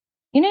here?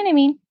 You know what I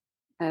mean?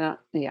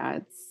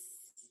 It's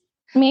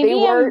maybe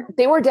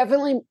they were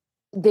definitely,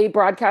 they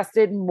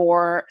broadcasted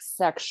more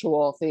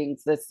sexual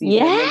things this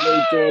season than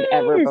they did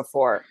ever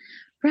before.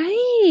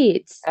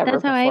 Right.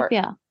 That's how I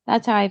feel.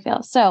 That's how I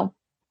feel. So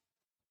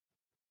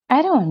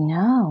I don't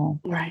know.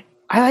 Right.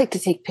 I like to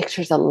take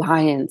pictures of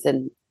lions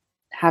and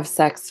have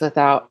sex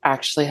without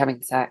actually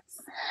having sex.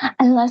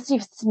 Unless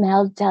you've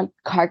smelled dead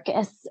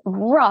carcass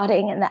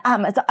rotting in the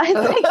Amazon.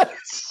 It's like,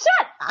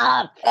 shut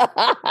up. Shut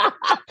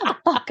the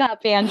fuck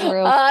up,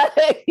 Andrew.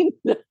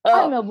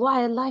 I'm a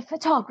wildlife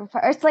photographer.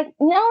 It's like,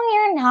 no,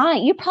 you're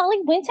not. You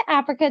probably went to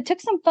Africa,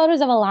 took some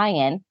photos of a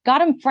lion,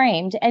 got him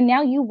framed, and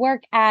now you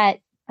work at,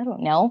 I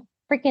don't know,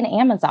 freaking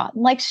Amazon.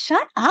 Like,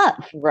 shut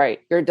up.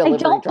 Right. You're a delivery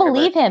driver.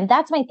 Believe him.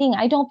 That's my thing.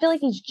 I don't feel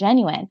like he's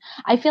genuine.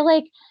 I feel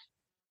like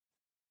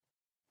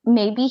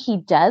maybe he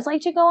does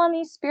like to go on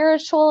these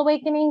spiritual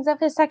awakenings of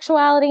his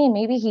sexuality. And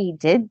maybe he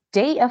did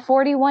date a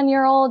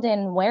 41-year-old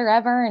and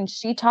wherever, and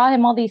she taught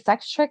him all these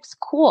sex tricks.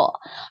 Cool.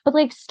 But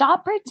like,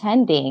 stop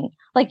pretending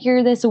like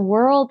you're this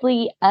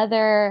worldly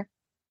other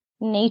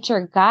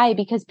nature guy,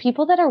 because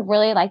people that are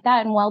really like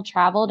that and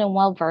well-traveled and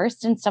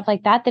well-versed and stuff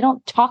like that, they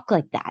don't talk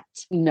like that.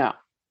 No.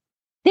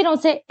 They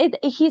don't say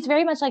it. He's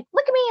very much like,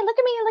 look at me, look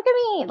at me, look at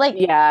me. Like,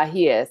 yeah,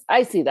 he is.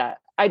 I see that.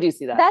 I do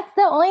see that. That's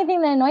the only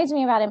thing that annoys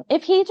me about him.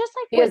 If he just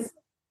was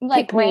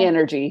like pick me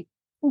energy.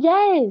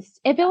 Yes.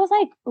 If it was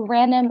like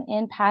random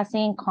in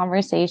passing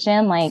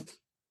conversation, like,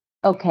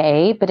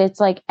 okay, but it's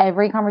like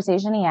every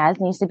conversation he has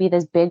needs to be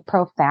this big,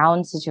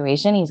 profound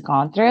situation he's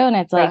gone through. And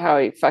it's like how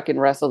he fucking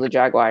wrestled a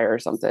jaguar or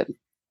something.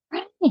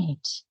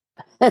 Right.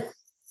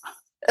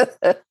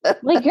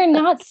 Like, you're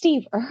not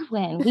Steve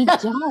Irwin. We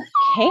don't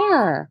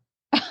care.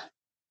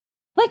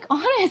 Like,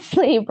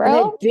 honestly,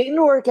 bro. And it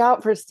didn't work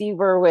out for Steve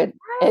Irwin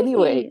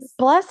anyways.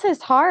 Bless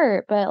his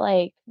heart, but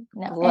like,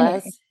 no.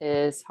 Bless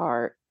his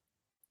heart.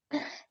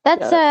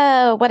 That's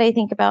what I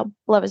think about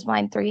Love is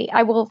Blind 3.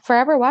 I will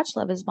forever watch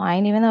Love is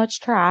Blind, even though it's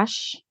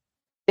trash.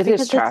 It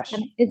is trash.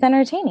 It's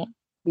entertaining.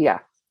 Yeah,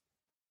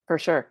 for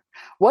sure.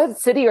 What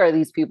city are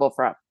these people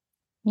from?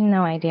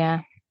 No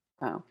idea.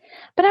 Oh.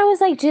 But I was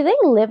like, do they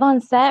live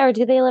on set or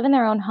do they live in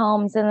their own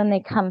homes and then they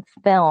come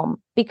film?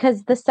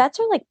 Because the sets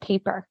are like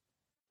paper.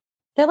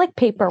 They're like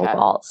paper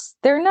walls.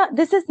 They're not,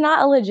 this is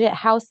not a legit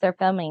house they're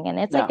filming in.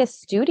 It's like a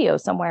studio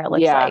somewhere, it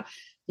looks like.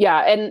 Yeah.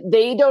 And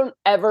they don't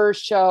ever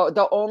show,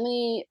 the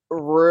only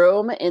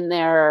room in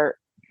their,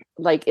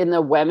 like in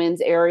the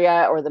women's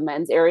area or the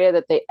men's area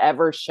that they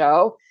ever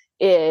show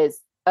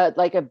is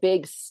like a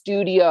big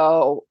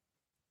studio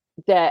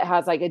that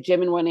has like a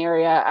gym in one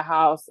area, a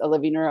house, a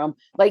living room.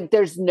 Like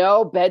there's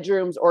no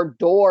bedrooms or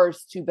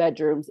doors to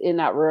bedrooms in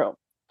that room.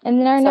 And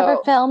they're never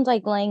filmed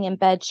like laying in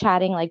bed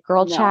chatting, like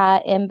girl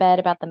chat in bed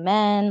about the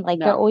men. Like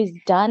they're always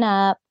done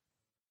up.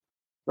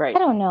 Right. I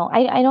don't know.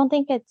 I don't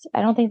think they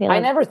I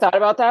never thought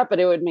about that, but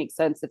it would make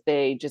sense if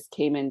they just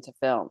came in to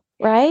film.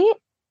 Right?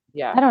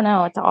 Yeah. I don't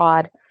know. It's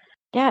odd.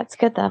 Yeah, it's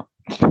good though.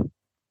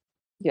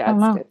 Yeah,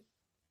 it's good.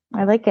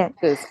 I like it.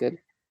 It is good.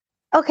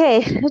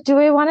 Okay. Do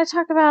we want to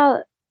talk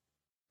about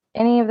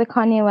any of the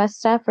Kanye West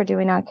stuff or do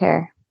we not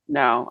care?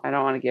 No, I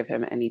don't want to give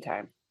him any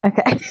time.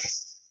 Okay.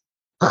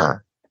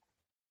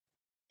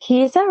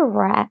 He's a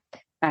wreck.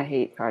 I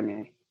hate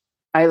Kanye.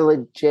 I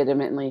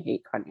legitimately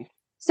hate Kanye.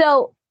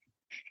 So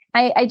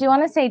I do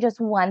want to say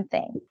just one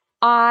thing.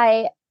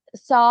 I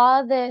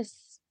saw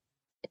this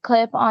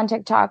clip on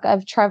TikTok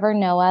of Trevor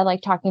Noah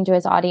like talking to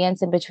his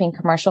audience in between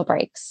commercial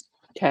breaks.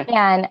 Okay.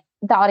 And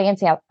the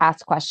audience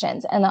asked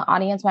questions. And the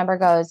audience member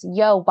goes,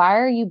 yo, why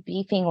are you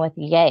beefing with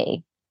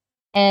Ye?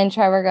 And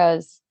Trevor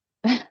goes,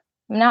 I'm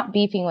not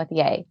beefing with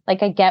Ye.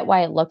 Like, I get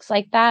why it looks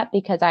like that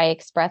because I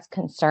expressed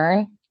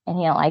concern and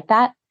he don't like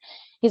that.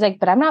 He's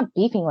like, but I'm not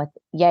beefing with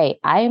Ye.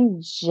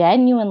 I'm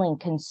genuinely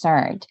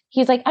concerned.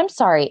 He's like, I'm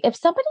sorry. If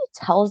somebody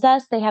tells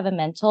us they have a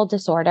mental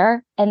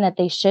disorder and that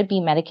they should be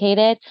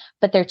medicated,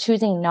 but they're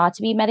choosing not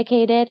to be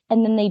medicated,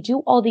 and then they do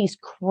all these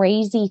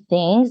crazy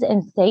things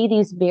and say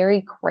these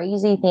very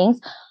crazy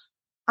things,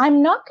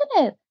 I'm not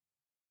going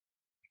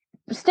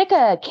to stick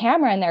a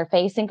camera in their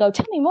face and go,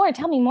 tell me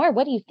more.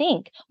 What do you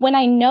think? When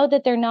I know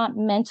that they're not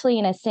mentally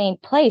in a sane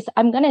place,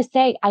 I'm going to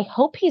say, I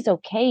hope he's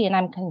okay and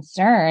I'm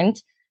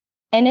concerned.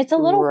 And it's a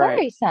little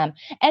worrisome.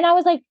 And I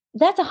was like,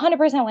 that's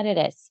 100% what it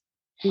is.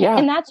 Yeah.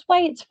 And that's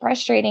why it's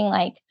frustrating,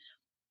 like,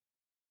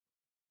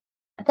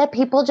 that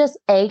people just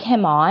egg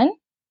him on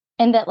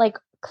and that, like,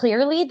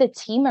 clearly the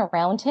team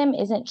around him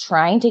isn't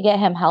trying to get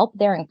him help.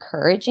 They're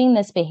encouraging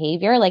this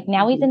behavior. Like,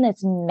 now he's in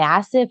this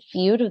massive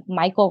feud with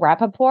Michael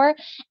Rapaport.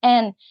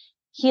 And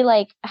he,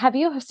 like, have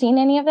you seen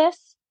any of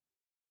this?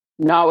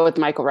 Not with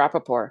Michael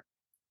Rapaport.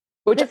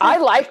 Which I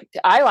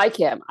like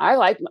him. I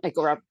like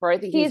Michael Rapaport. I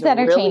think he's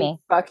entertaining. Really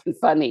fucking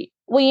funny.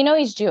 Well, you know,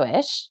 he's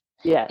Jewish.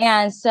 Yes.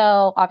 And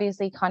so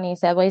obviously Kanye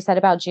said what he said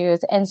about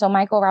Jews. And so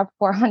Michael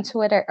Rapaport on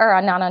Twitter,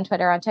 or not on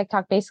Twitter, on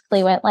TikTok,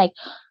 basically went like,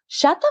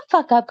 shut the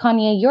fuck up,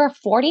 Kanye. You're a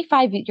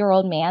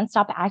 45-year-old man.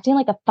 Stop acting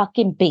like a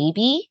fucking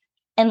baby.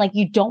 And like,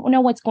 you don't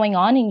know what's going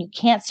on and you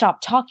can't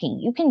stop talking.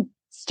 You can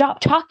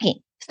stop talking.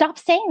 stop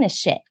saying this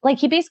shit. Like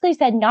he basically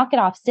said, knock it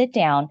off, sit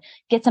down,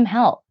 get some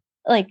help.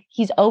 Like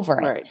he's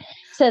over it. Right.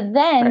 So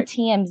then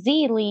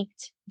TMZ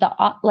leaked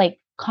like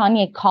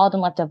Kanye called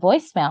and left a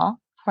voicemail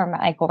for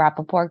Michael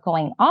Rapaport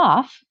going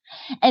off.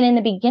 And in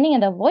the beginning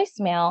of the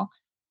voicemail,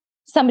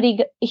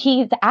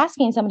 he's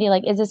asking somebody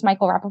like, is this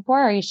Michael Rapaport?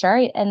 Are you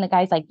sure? And the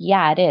guy's like,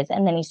 yeah, it is.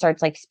 And then he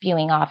starts like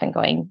spewing off and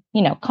going,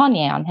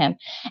 Kanye on him.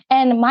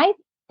 And my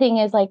thing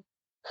is like,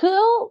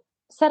 who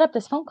set up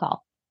this phone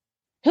call?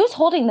 Who's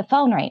holding the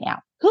phone right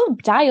now? Who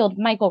dialed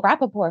Michael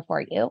Rapaport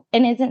for you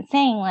and isn't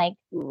saying like,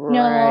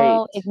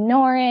 no,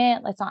 ignore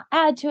it. Let's not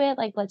add to it.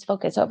 Like, let's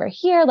focus over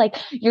here. Like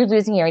you're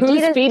losing your Adidas.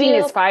 Who's feeding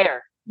his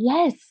fire?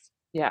 Yes.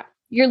 Yeah.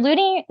 You're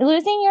losing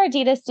your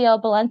Adidas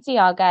deal.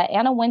 Balenciaga,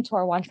 Anna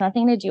Wintour wants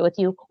nothing to do with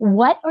you.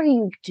 What are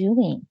you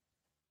doing?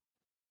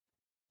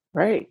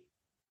 Right.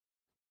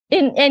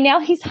 And now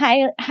he's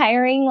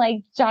hiring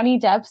like Johnny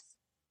Depp's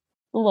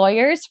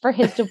lawyers for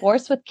his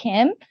divorce with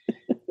Kim.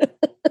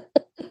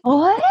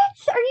 What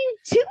are you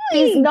doing?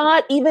 He's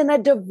not even a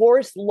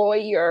divorce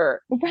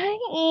lawyer.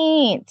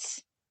 Right.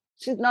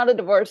 She's not a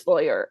divorce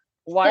lawyer.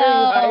 Why are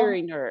you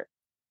hiring her?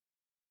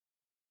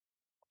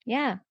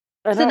 Yeah.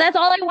 So that's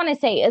all I want to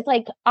say is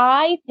like, do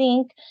I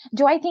think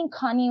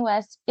Kanye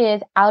West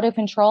is out of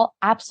control?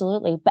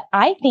 Absolutely. But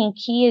I think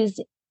he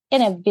is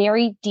in a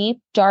very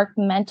deep, dark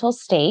mental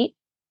state.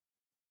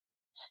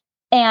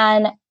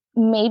 And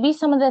maybe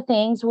some of the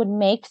things would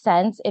make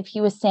sense if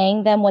he was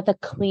saying them with a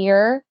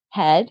clear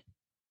head,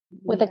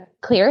 with a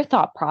clear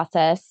thought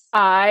process.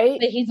 But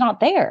he's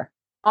not there.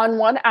 On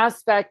one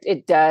aspect,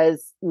 it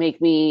does make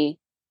me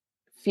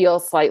feel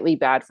slightly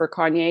bad for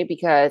Kanye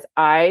because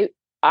I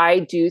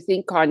do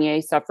think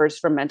Kanye suffers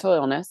from mental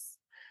illness.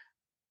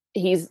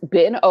 He's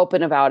been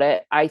open about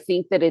it. I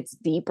think that it's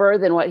deeper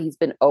than what he's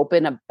been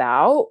open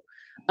about.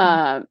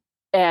 And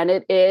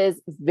it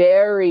is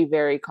very,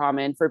 very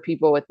common for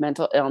people with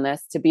mental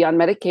illness to be on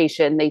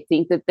medication. They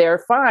think that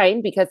they're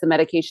fine because the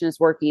medication is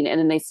working, and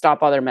then they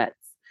stop all their meds.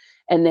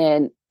 And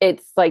then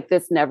it's like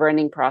this never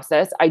ending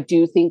process. I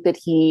don't think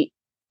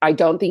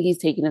he's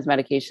taking his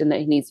medication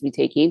that he needs to be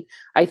taking.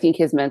 I think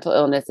his mental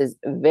illness is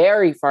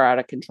very far out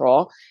of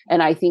control.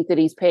 And I think that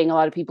he's paying a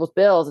lot of people's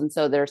bills. And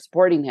so they're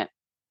supporting him.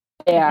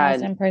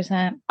 And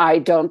 1,000%. I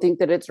don't think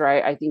that it's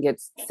right. I think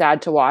it's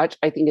sad to watch.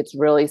 I think it's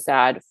really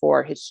sad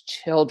for his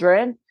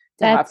children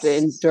to have to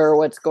endure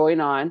what's going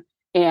on.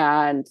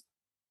 And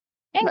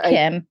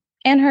Kim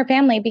and her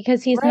family,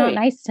 because he's not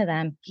nice to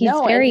them. He's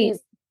very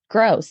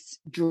gross.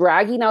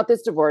 Dragging out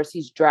this divorce.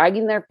 He's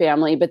dragging their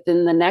family. But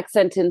then the next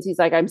sentence, he's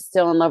like, I'm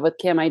still in love with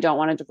Kim. I don't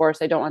want a divorce.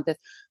 I don't want this.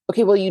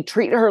 Okay, well, you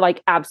treat her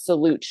like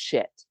absolute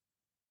shit.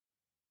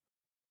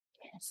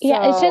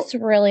 Yeah, it's just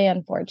really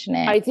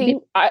unfortunate. I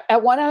think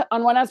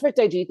on one aspect,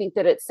 I do think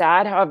that it's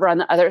sad. However, on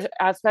the other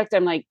aspect,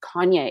 I'm like,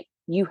 Kanye,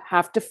 you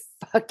have to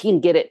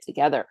fucking get it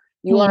together.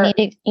 You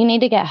need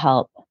to get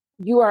help.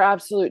 You are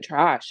absolute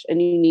trash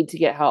and you need to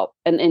get help.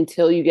 And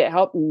until you get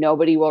help,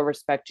 nobody will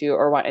respect you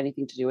or want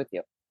anything to do with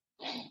you.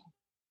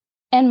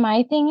 And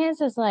my thing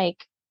is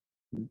like,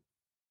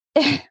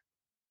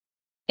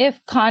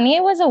 if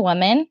Kanye was a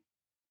woman,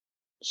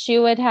 she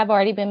would have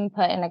already been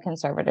put in a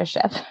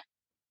conservatorship.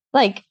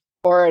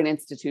 Or an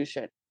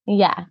institution.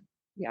 Yeah.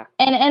 Yeah.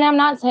 And I'm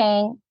not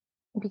saying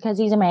because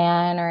he's a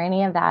man or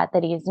any of that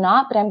he's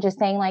not, but I'm just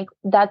saying like,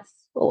 that's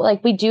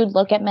like, we do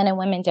look at men and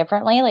women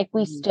differently. Like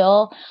we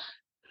still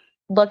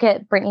look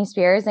at Britney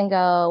Spears and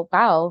go,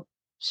 wow,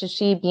 should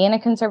she be in a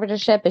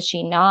conservatorship? Is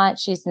she not?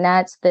 She's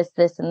nuts, this,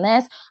 and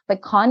this.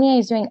 But Kanye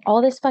is doing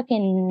all this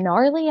fucking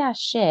gnarly ass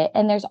shit.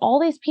 And there's all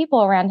these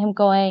people around him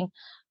going,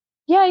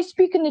 yeah, he's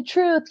speaking the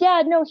truth.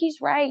 Yeah, no,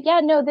 he's right. Yeah,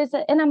 no, this.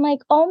 And I'm like,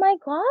 oh my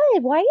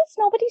God, why is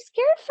nobody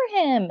scared for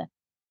him?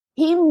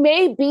 He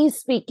may be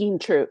speaking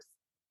truth.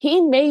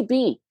 He may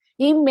be.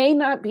 He may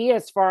not be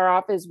as far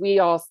off as we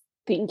all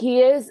think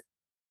he is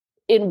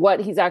in what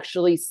he's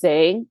actually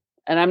saying.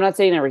 And I'm not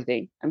saying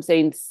everything. I'm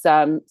saying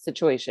some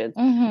situations.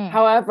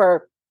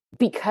 However,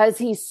 because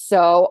he's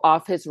so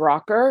off his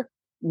rocker,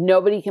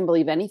 nobody can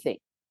believe anything.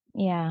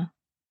 Yeah.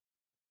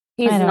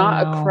 He's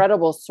not a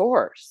credible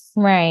source.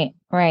 Right.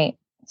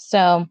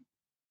 So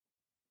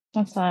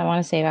that's all I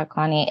want to say about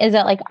Kanye. Is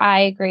that like,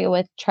 I agree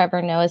with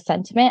Trevor Noah's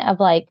sentiment of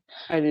like,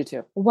 I do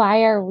too.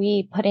 Why are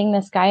we putting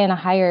this guy in a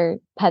higher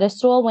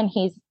pedestal when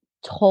he's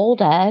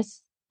told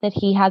us that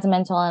he has a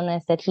mental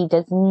illness, that he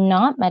does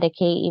not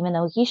medicate, even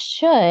though he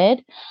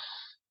should.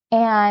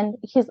 And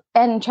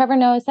Trevor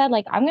Noah said,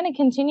 like, I'm going to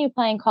continue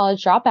playing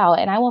College Dropout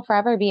and I will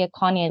forever be a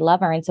Kanye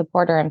lover and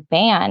supporter and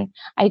fan.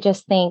 I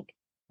just think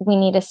we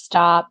need to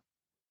stop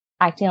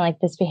acting like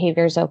this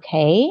behavior is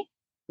okay.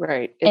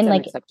 Right. It's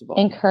unacceptable.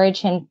 Like encourage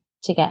him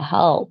to get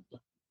help.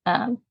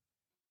 Oh,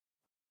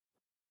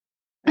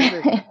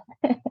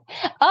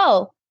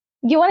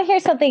 you want to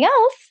hear something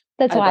else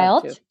that's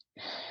wild?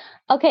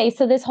 Okay,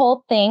 so this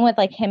whole thing with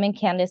like him and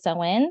Candace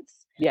Owens.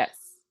 Yes.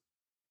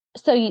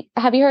 So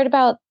have you heard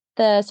about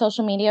the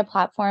social media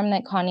platform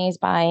that Kanye's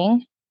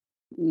buying?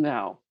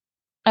 No.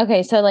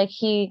 Okay, so like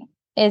he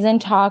is in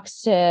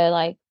talks to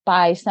like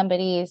by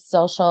somebody's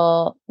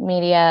social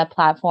media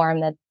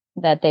platform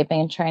that they've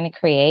been trying to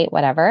create,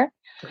 whatever.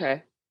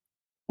 Okay.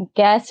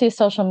 Guess who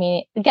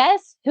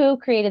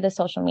created the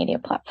social media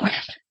platform?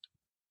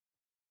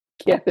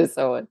 Candace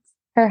Owens.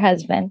 Her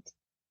husband.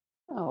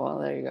 Oh, well,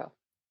 there you go.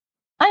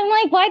 I'm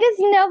like, why does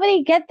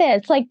nobody get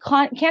this? Like,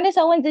 Candace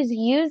Owens is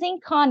using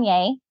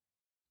Kanye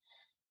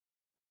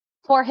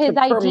for his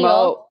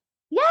ideals.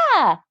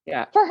 Yeah.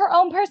 For her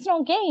own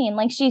personal gain.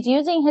 Like, she's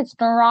using his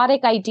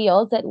neurotic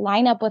ideals that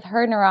line up with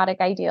her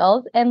neurotic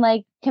ideals and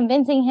like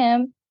convincing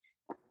him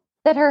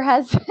that her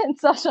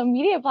husband's social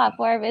media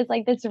platform is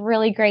like this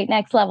really great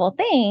next level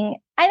thing.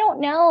 I don't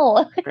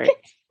know. Right.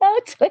 It's so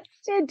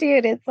twisted,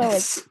 dude. It's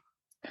so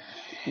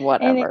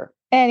whatever.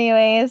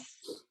 Anyways.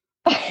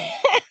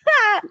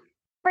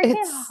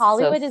 Freaking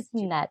Hollywood is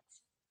nuts.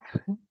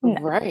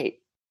 Right.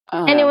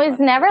 And it was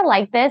never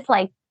like this,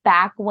 like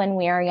back when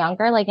we were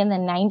younger, like in the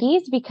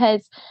 90s,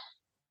 because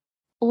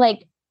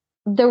like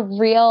the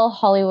real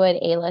Hollywood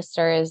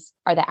A-listers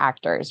are the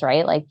actors,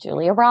 right? Like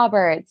Julia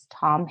Roberts,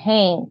 Tom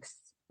Hanks,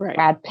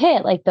 Brad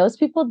Pitt, like those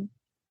people,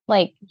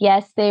 like,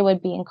 yes, they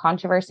would be in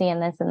controversy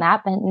and this and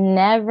that, but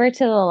never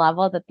to the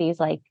level that these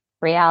like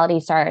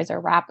reality stars or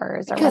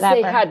rappers or whatever.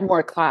 Because they had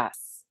more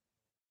class.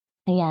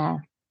 Yeah.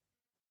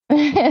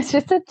 It's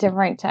just a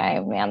different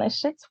time, man. This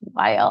shit's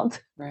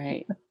wild.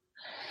 Right.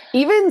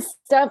 Even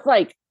stuff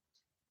like,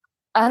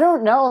 I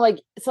don't know, like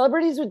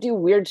celebrities would do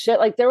weird shit.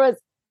 Like there was,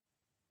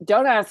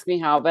 don't ask me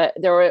how, but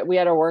we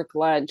had a work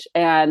lunch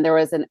and there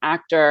was an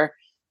actor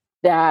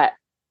that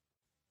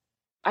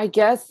I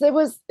guess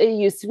it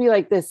used to be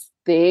like this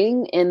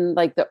thing in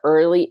like the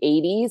early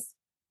 80s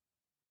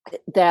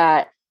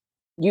that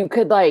you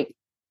could like,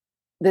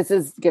 this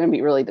is going to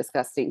be really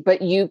disgusting,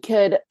 but you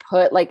could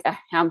put like a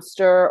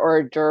hamster or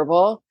a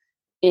gerbil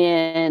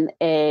in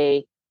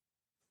a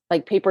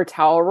like paper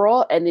towel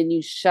roll and then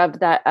you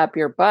shoved that up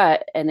your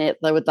butt and it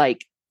would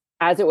like,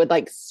 as it would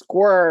like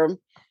squirm,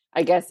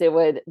 I guess it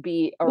would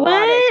be erotic.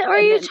 What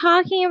are you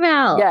talking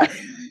about? Yes.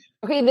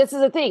 Okay, this is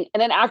the thing.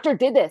 And an actor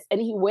did this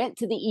and he went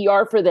to the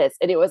ER for this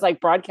and it was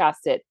like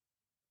broadcasted.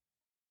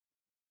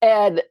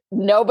 And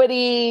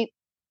nobody,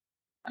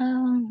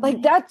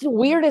 like that's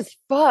weird as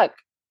fuck.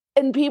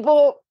 And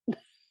people,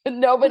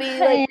 nobody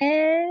like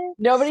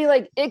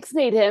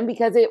ixnayed him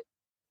because it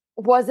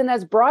wasn't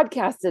as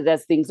broadcasted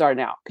as things are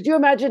now. Could you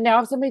imagine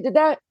now if somebody did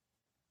that?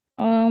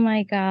 Oh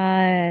my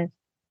God.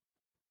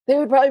 They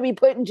would probably be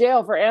put in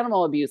jail for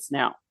animal abuse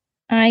now.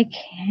 I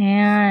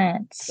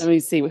can't. Let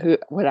me see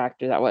what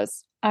actor that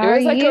was. It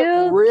was like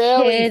a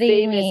really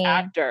famous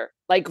actor.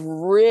 Like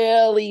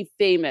really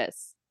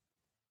famous.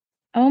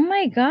 Oh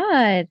my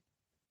God.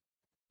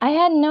 I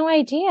had no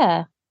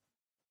idea.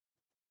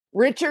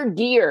 Richard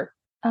Gere.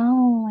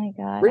 Oh my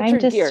God. I'm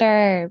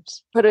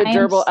disturbed. Put a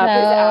gerbil up his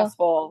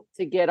asshole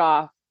to get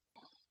off.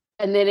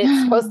 And then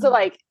it's supposed to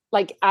like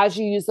as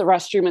you use the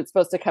restroom, it's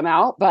supposed to come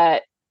out,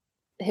 but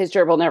his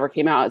gerbil never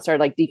came out. It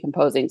started like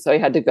decomposing. So he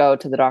had to go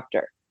to the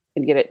doctor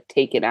and get it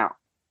taken out.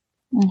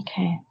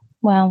 Okay.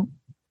 Well,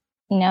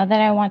 now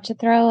that I want to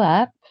throw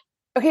up.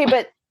 Okay,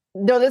 but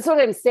no, that's what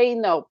I'm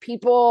saying though.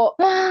 People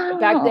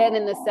back then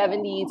in the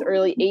 70s,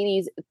 early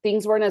 80s,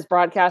 things weren't as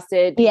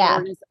broadcasted. Yeah.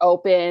 Weren't as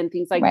open,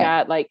 things like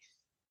that. Like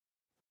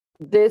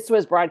this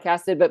was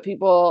broadcasted, but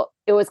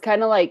it was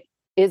kind of like,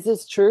 is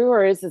this true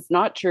or is this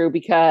not true?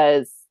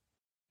 Because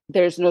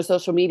there's no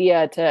social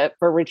media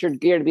for Richard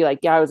Gere to be like,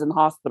 yeah, I was in the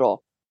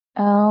hospital.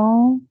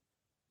 Oh.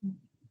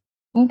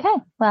 Okay.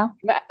 Well,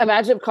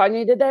 imagine if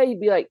Kanye did that. You'd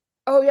be like,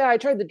 oh yeah, I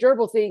tried the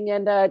gerbil thing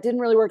and it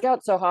didn't really work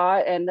out so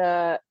hot. And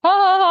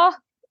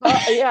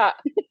yeah.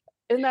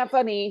 Isn't that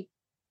funny?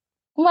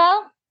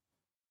 Well,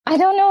 I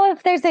don't know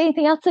if there's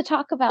anything else to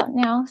talk about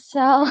now.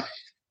 So I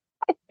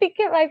think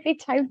it might be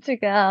time to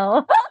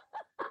go.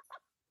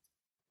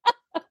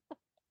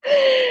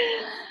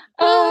 Oh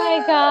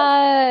my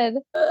God.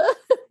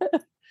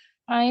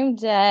 I'm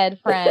dead,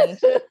 friend.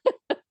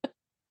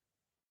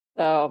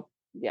 So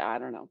yeah, I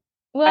don't know.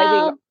 Well,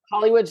 I think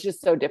Hollywood's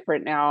just so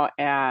different now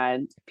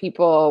and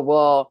people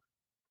will,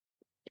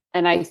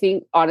 and I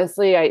think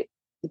honestly, I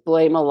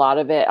blame a lot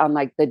of it on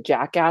like the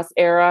Jackass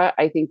era.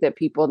 I think that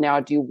people now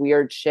do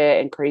weird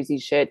shit and crazy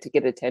shit to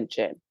get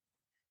attention,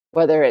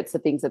 whether it's the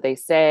things that they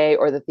say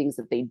or the things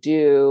that they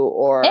do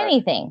or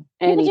anything.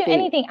 People do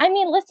anything. I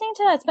mean, listening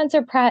to that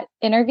Spencer Pratt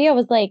interview, I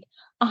was like,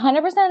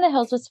 100% of the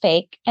Hills was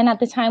fake. And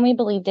at the time we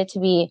believed it to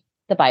be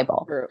the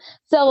Bible. True.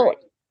 So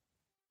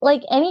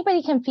like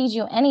anybody can feed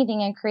you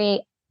anything and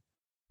create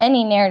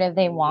any narrative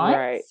they want.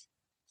 Right.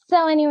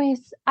 So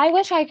anyways, I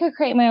wish I could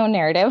create my own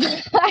narrative.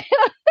 I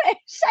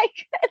wish I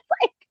could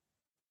like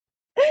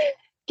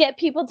get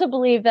people to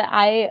believe that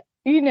I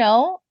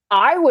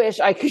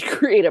wish I could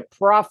create a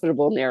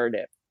profitable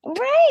narrative.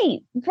 Right.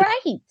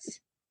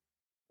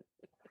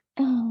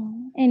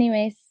 Oh,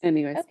 anyways.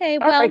 Okay.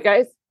 Well, all right,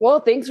 guys. Well,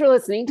 thanks for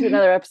listening to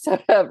another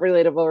episode of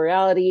Relatable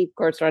Reality. Of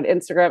course, we're on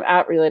Instagram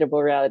at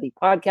Relatable Reality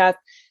Podcast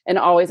and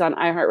always on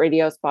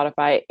iHeartRadio,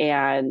 Spotify,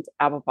 and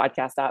Apple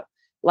Podcast app.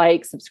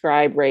 Like,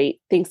 subscribe,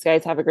 rate. Thanks,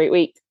 guys. Have a great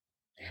week.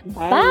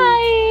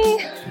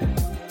 Bye.